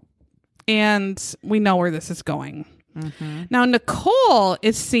 and we know where this is going. Mm-hmm. Now, Nicole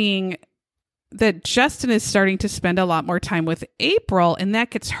is seeing that Justin is starting to spend a lot more time with April, and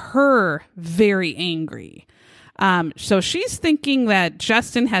that gets her very angry. So she's thinking that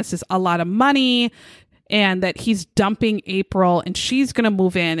Justin has a lot of money and that he's dumping April, and she's going to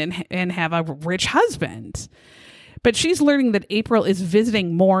move in and have a rich husband. But she's learning that April is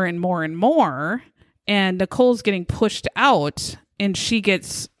visiting more and more and more, and Nicole's getting pushed out, and she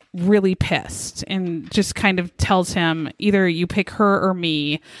gets really pissed and just kind of tells him, either you pick her or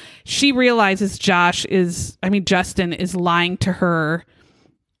me. She realizes Justin is lying to her,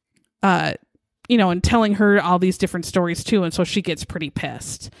 and telling her all these different stories too. And so she gets pretty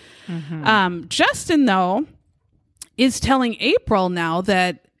pissed. Mm-hmm. Justin, though, is telling April now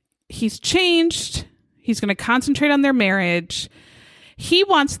that he's changed. He's going to concentrate on their marriage. He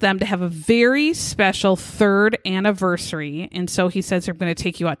wants them to have a very special third anniversary. And so he says, I'm going to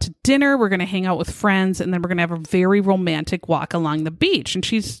take you out to dinner. We're going to hang out with friends. And then we're going to have a very romantic walk along the beach. And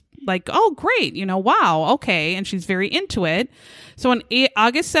she's like, oh, great. Wow. Okay. And she's very into it. So on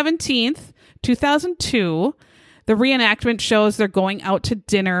August 17th, 2002, the reenactment shows they're going out to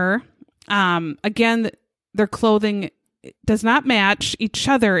dinner. Again, their clothing does not match each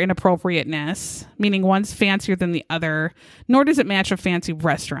other in appropriateness, meaning one's fancier than the other, nor does it match a fancy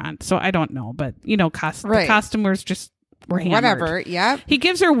restaurant. So I don't know, but the costumers just were hammered. Whatever. Yep. He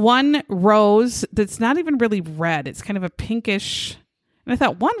gives her one rose that's not even really red. It's kind of a pinkish. And I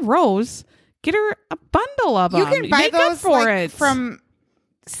thought, one rose, get her a bundle of them. You can buy Make up those for it. from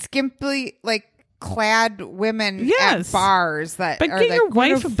skimpily clad women Yes. at bars that But are get like, your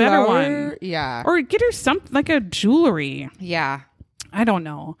wife a better flower. one. Yeah. Or get her something like a jewelry. Yeah. I don't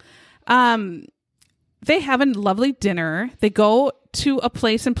know. They have a lovely dinner. They go to a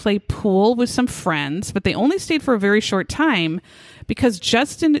place and play pool with some friends, but they only stayed for a very short time because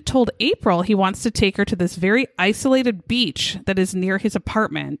Justin told April he wants to take her to this very isolated beach that is near his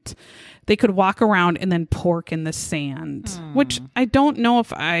apartment. They could walk around and then pork in the sand, which I don't know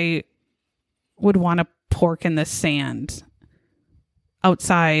if I would want to pork in the sand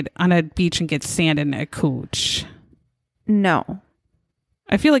outside on a beach and get sand in a cooch. No.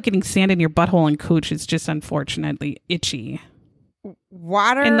 I feel like getting sand in your butthole and cooch is just unfortunately itchy.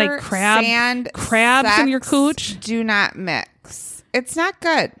 Water And like sand, crabs in sex your cooch? do not mix. It's not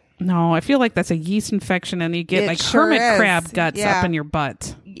good. No, I feel like that's a yeast infection and you get It like sure hermit is. crab guts Yeah. up in your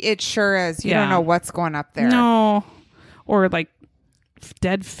butt. It sure is. You Yeah. don't know what's going up there. No. Or like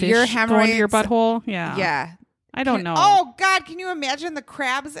dead fish Your going to your hemorrhoids- butthole. Yeah. Yeah. I don't know. Oh God! Can you imagine the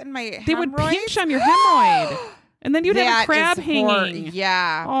crabs in my? They would hemorrhoids? pinch on your hemorrhoid. And then you'd have a That crab is hanging.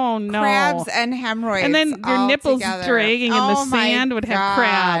 Yeah. Oh no. Crabs and hemorrhoids. And then your all nipples together. dragging in the Oh, my sand would have God.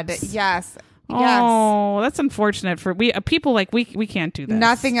 crabs. Yes. Yes. Oh, that's unfortunate for people like we can't do this.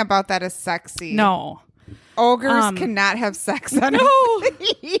 Nothing about that is sexy. No. Ogres cannot have sex on No. a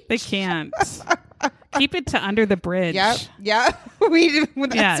beach. They can't. Keep it to under the bridge. Yep. Yep.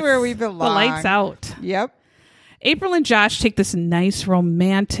 That's Yes. where we belong. The lights out. Yep. April and Josh take this nice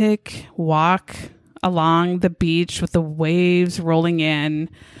romantic walk along the beach with the waves rolling in.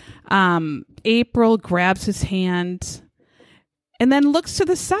 April grabs his hand and then looks to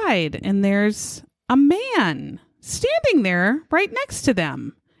the side, and there's a man standing there right next to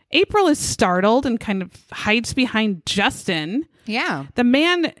them. April is startled and kind of hides behind Justin. Yeah. The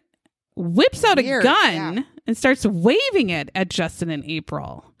man whips out Weird, a gun and starts waving it at Justin and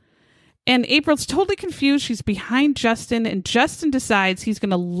April. And April's totally confused. She's behind Justin, and Justin decides he's going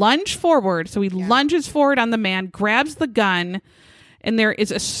to lunge forward. So he lunges forward on the man, grabs the gun, and there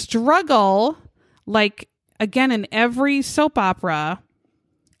is a struggle, like, again, in every soap opera,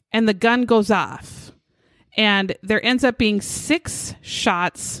 and the gun goes off. And there ends up being 6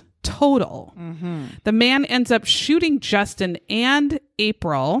 shots total. Mm-hmm. The man ends up shooting Justin and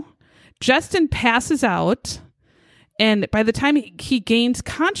April. Justin passes out. And by the time he gains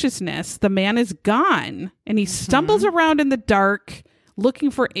consciousness, the man is gone. And he stumbles around in the dark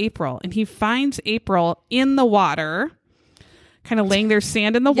looking for April. And he finds April in the water, kind of laying there,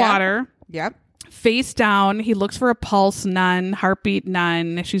 sand in the water. Yep. Face down. He looks for a pulse, none. Heartbeat,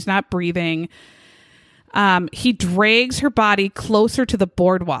 none. She's not breathing. He drags her body closer to the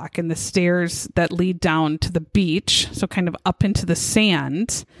boardwalk and the stairs that lead down to the beach. So kind of up into the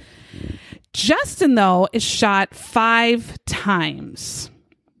sand. Justin, though, is shot 5 times,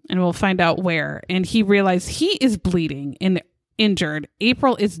 and we'll find out where. And he realizes he is bleeding and injured.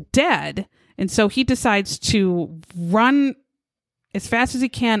 April is dead, and so he decides to run as fast as he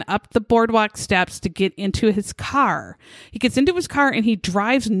can up the boardwalk steps to get into his car. He gets into his car, and he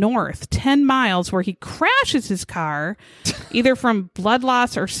drives north 10 miles, where he crashes his car, either from blood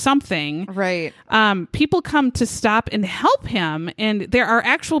loss or something. Right. People come to stop and help him, and there are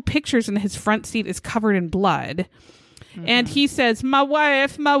actual pictures, and his front seat is covered in blood. Mm-hmm. And he says, my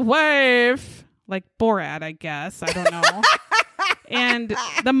wife, like Borat, I guess. I don't know. And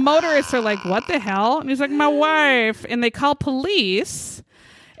the motorists are like, what the hell? And he's like, my wife. And they call police.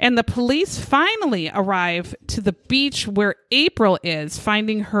 And the police finally arrive to the beach where April is,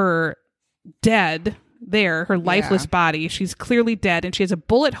 finding her dead there, her lifeless body. She's clearly dead, and she has a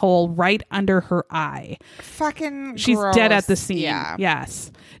bullet hole right under her eye. Fucking She's gross. dead at the scene. Yeah.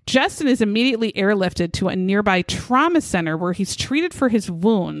 Yes. Justin is immediately airlifted to a nearby trauma center where he's treated for his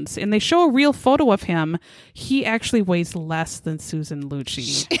wounds, and they show a real photo of him. He actually weighs less than Susan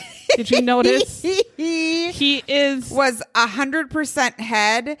Lucci. Did you notice? He was 100%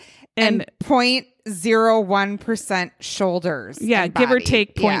 head and 0.01% shoulders. Yeah, and give or body.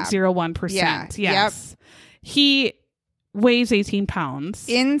 take 0.01%. Yeah. Yes. Yep. He weighs 18 pounds.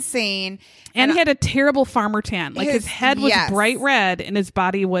 Insane. And he had a terrible farmer tan. Like his head was bright red and his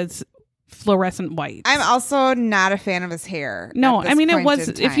body was fluorescent white. I'm also not a fan of his hair. No, I mean, it was,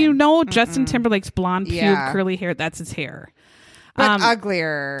 if you know Justin Timberlake's blonde, curly hair, that's his hair. But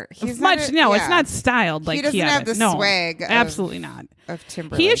uglier. He's it's not styled like he doesn't have the swag. Absolutely not. Of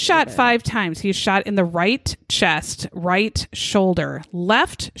Timberlake. He is shot 5 times. He is shot in the right chest, right shoulder,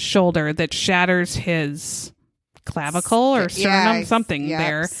 left shoulder that shatters his clavicle or sternum, something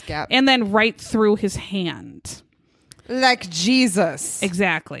there. Scap. And then right through his hand. Like Jesus.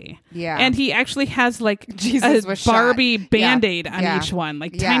 Exactly. Yeah. And he actually has like Jesus a Barbie Band-Aid on each one,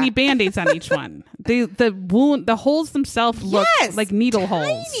 like tiny Band-Aids on each one. The wound, the holes themselves look like needle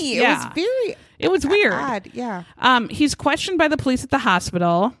holes. Yeah. It was weird. Odd. Yeah. He's questioned by the police at the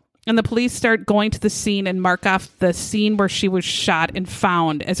hospital, and the police start going to the scene and mark off the scene where she was shot and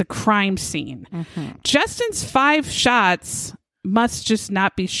found as a crime scene. Mm-hmm. Justin's 5 shots must just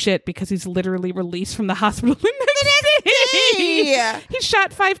not be shit because he's literally released from the hospital the next day. He's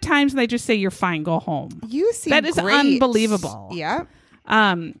shot 5 times and they just say, you're fine, go home. You seem That is great. unbelievable. Yeah.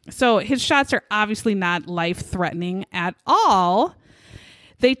 So his shots are obviously not life-threatening at all.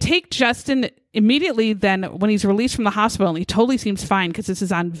 They take Justin immediately then when he's released from the hospital, and he totally seems fine because this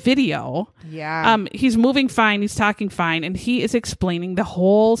is on video. Yeah. He's moving fine. He's talking fine. And he is explaining the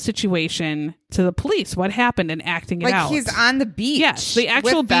whole situation to the police, what happened, and acting it out. Like he's on the beach. Yes, the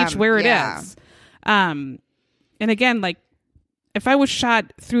actual beach where it is. And again, like if I was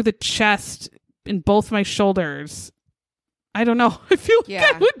shot through the chest in both my shoulders, I don't know. I feel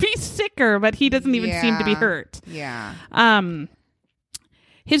like I would be sicker, but he doesn't even seem to be hurt. Yeah.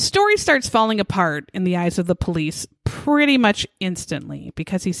 His story starts falling apart in the eyes of the police pretty much instantly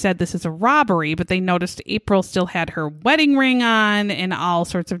because he said this is a robbery, but they noticed April still had her wedding ring on and all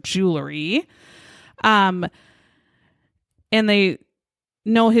sorts of jewelry. And they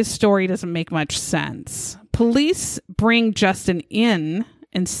know his story doesn't make much sense. Police bring Justin in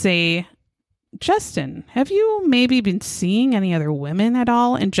and say, Justin, have you maybe been seeing any other women at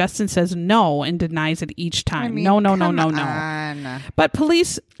all? And Justin says no and denies it each time. No. But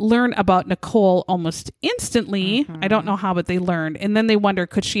police learn about Nicole almost instantly. I don't know how, but they learned. And then they wonder,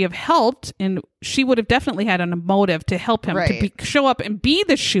 could she have helped? And she would have definitely had a motive to help him to show up and be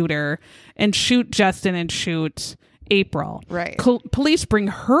the shooter and shoot Justin and shoot April. Right. Police bring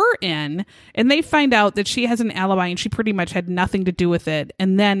her in, and they find out that she has an alibi and she pretty much had nothing to do with it.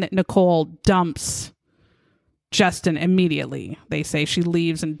 And then Nicole dumps Justin immediately. They say she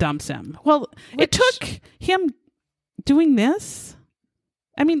leaves and dumps him. Well, it took him doing this.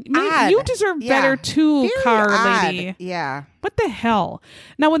 I mean, you deserve better too, Very car odd. lady. Yeah. What the hell?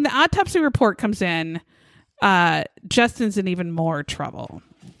 Now, when the autopsy report comes in, Justin's in even more trouble.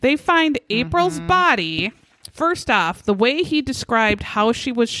 They find April's body. First off, the way he described how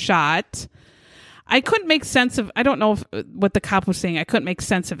she was shot, I couldn't make sense of. I don't know what the cop was saying. I couldn't make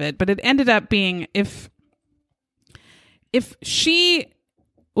sense of it, but it ended up being if she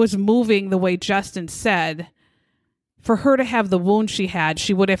was moving the way Justin said, for her to have the wound she had,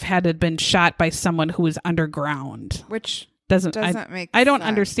 she would have had to have been shot by someone who was underground. Which doesn't make I don't sense.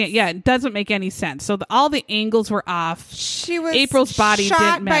 understand. Yeah, it doesn't make any sense. So all the angles were off. She was April's body shot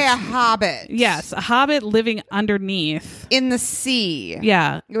didn't by match. a hobbit. Yes, a hobbit living underneath. In the sea.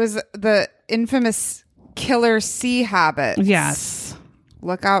 Yeah. It was the infamous killer sea hobbits. Yes.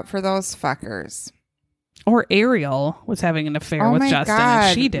 Look out for those fuckers. Or Ariel was having an affair with my Justin. God.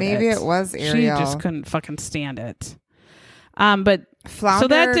 And she did Maybe it was Ariel. She just couldn't fucking stand it. But Flounder so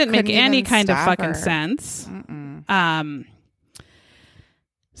that didn't make couldn't any even kind of stop fucking her. sense.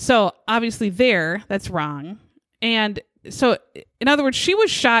 So obviously that's wrong. And so in other words, she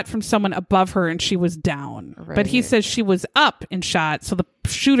was shot from someone above her and she was down. But he Right. says she was up and shot, so the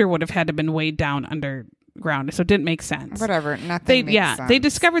shooter would have had to been way down underground. So it didn't make sense. Whatever. Nothing makes sense. They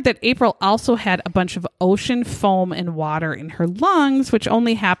discovered that April also had a bunch of ocean foam and water in her lungs, which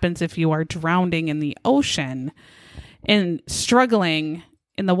only happens if you are drowning in the ocean and struggling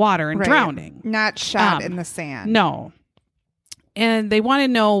in the water and Right. drowning. Not shot in the sand. No. And they want to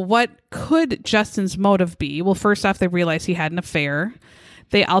know, what could Justin's motive be? Well, first off, they realize he had an affair.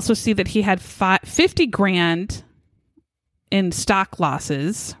 They also see that he had $50,000 in stock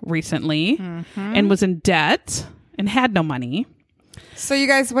losses recently and was in debt and had no money. So you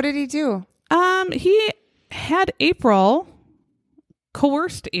guys, what did he do? He had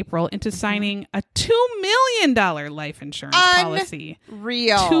coerced April into signing a $2 million life insurance policy.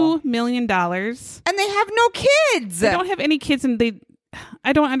 Real. $2 million. And they have no kids. They don't have any kids, and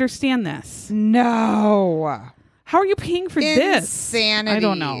I don't understand this. No. How are you paying for this? Insanity. I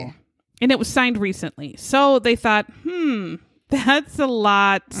don't know. And it was signed recently. So they thought, that's a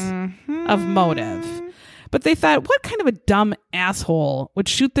lot of motive. But they thought, what kind of a dumb asshole would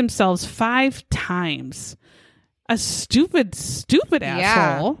shoot themselves 5 times? A stupid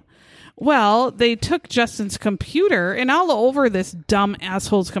asshole. Well, they took Justin's computer, and all over this dumb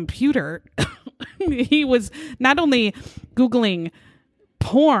asshole's computer, he was not only Googling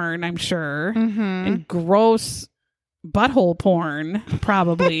porn, I'm sure, and gross butthole porn,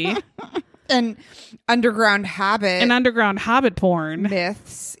 probably. And underground hobbit porn.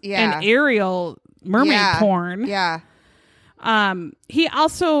 myths. Yeah. And Ariel mermaid porn. Yeah. He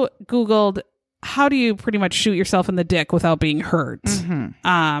also Googled, how do you pretty much shoot yourself in the dick without being hurt?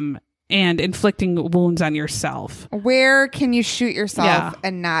 And inflicting wounds on yourself. Where can you shoot yourself Yeah.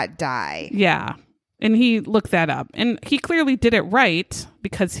 and not die? Yeah. And he looked that up. And he clearly did it right,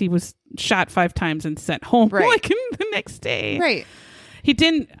 because he was shot 5 times and sent home like the next day. Right. He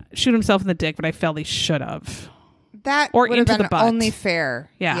didn't shoot himself in the dick, but I felt he should have. That Or would have into been the butt. only fair.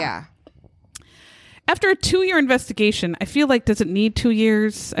 Yeah. Yeah. After a 2-year investigation, I feel like, does it need 2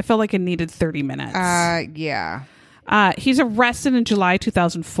 years? I felt like it needed 30 minutes. Yeah. He's arrested in July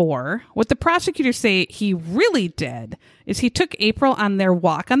 2004. What the prosecutors say he really did is he took April on their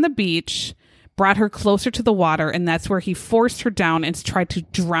walk on the beach, brought her closer to the water, and that's where he forced her down and tried to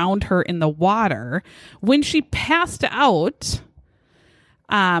drown her in the water. When she passed out,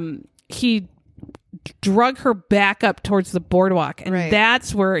 he drug her back up towards the boardwalk, and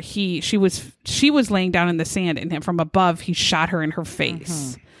that's where she was laying down in the sand, and from above he shot her in her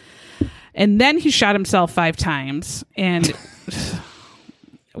face. And then he shot himself 5 times. And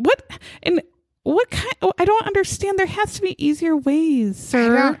what kind? I don't understand. There has to be easier ways,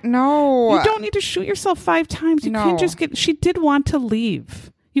 sir. I don't know. You don't need to shoot yourself 5 times. You can't just she did want to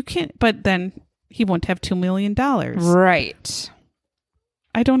leave. You can't, but then he won't have $2 million. Right.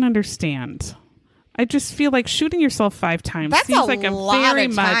 I don't understand. I just feel like shooting yourself 5 times That's seems a like a lot very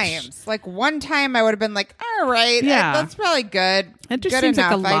of much. times. Like one time I would have been like, all right, Yeah. that's probably good. It just good seems like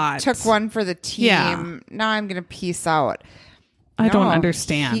enough. a lot. I took one for the team. Yeah. Now I'm going to peace out. I don't No,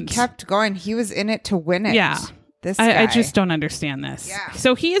 understand. He kept going. He was in it to win it. Yeah. This guy. I just don't understand this. Yeah.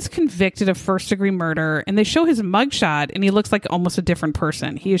 So he is convicted of first-degree murder, and they show his mugshot, and he looks like almost a different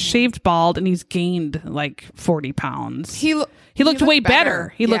person. He is shaved bald, and he's gained like 40 pounds. He looked way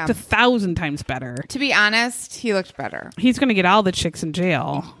better. He looked 1,000 times better. To be honest, he looked better. He's going to get all the chicks in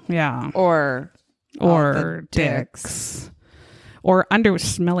jail. Yeah. Or dicks. Or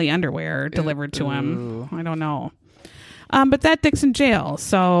smelly underwear delivered to him. I don't know. But that dick's in jail,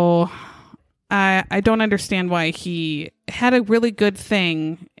 so I don't understand why he had a really good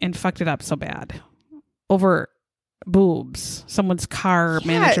thing and fucked it up so bad over boobs. Someone's car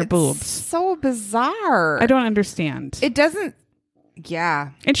manager boobs. So bizarre. I don't understand. It doesn't.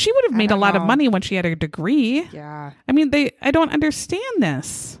 Yeah. And she would have made a lot of money when she had a degree. Yeah. I mean, I don't understand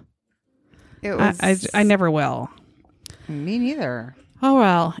this. It was. I never will. Me neither. Oh,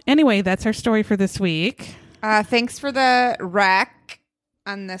 well. Anyway, that's our story for this week. Thanks for the rec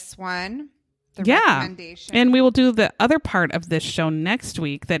on this one. The recommendation. And we will do the other part of this show next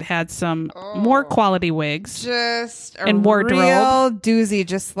week that had some more quality wigs. Just a and wardrobe. real doozy,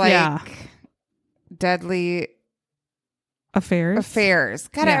 just like Deadly Affairs.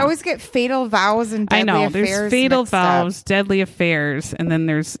 God, I always get Fatal Vows and Deadly Affairs. There's Fatal Vows, Deadly Affairs, and then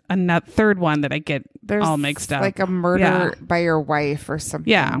there's a third one that I get all mixed up. Like a murder by your wife or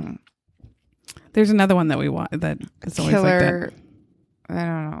something. Yeah. There's another one that we want that is always like that. I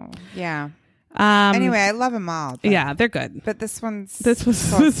don't know. Yeah. Anyway, I love them all. Yeah, they're good. But this was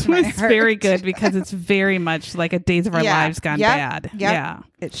very good because it's very much like a Days of Our Lives gone bad. Yep. Yeah.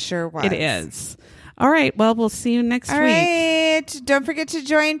 It sure was. It is. All right. Well, we'll see you next week. All right. Don't forget to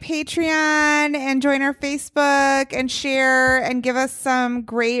join Patreon and join our Facebook and share and give us some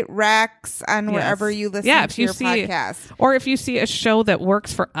great recs on wherever you listen to your podcast. Or if you see a show that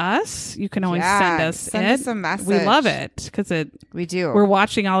works for us, you can always send us a message. We love it because we do. We're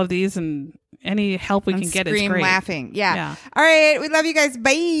watching all of these, and any help we can get is great. Laughing. Yeah. All right. We love you guys.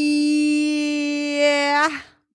 Bye.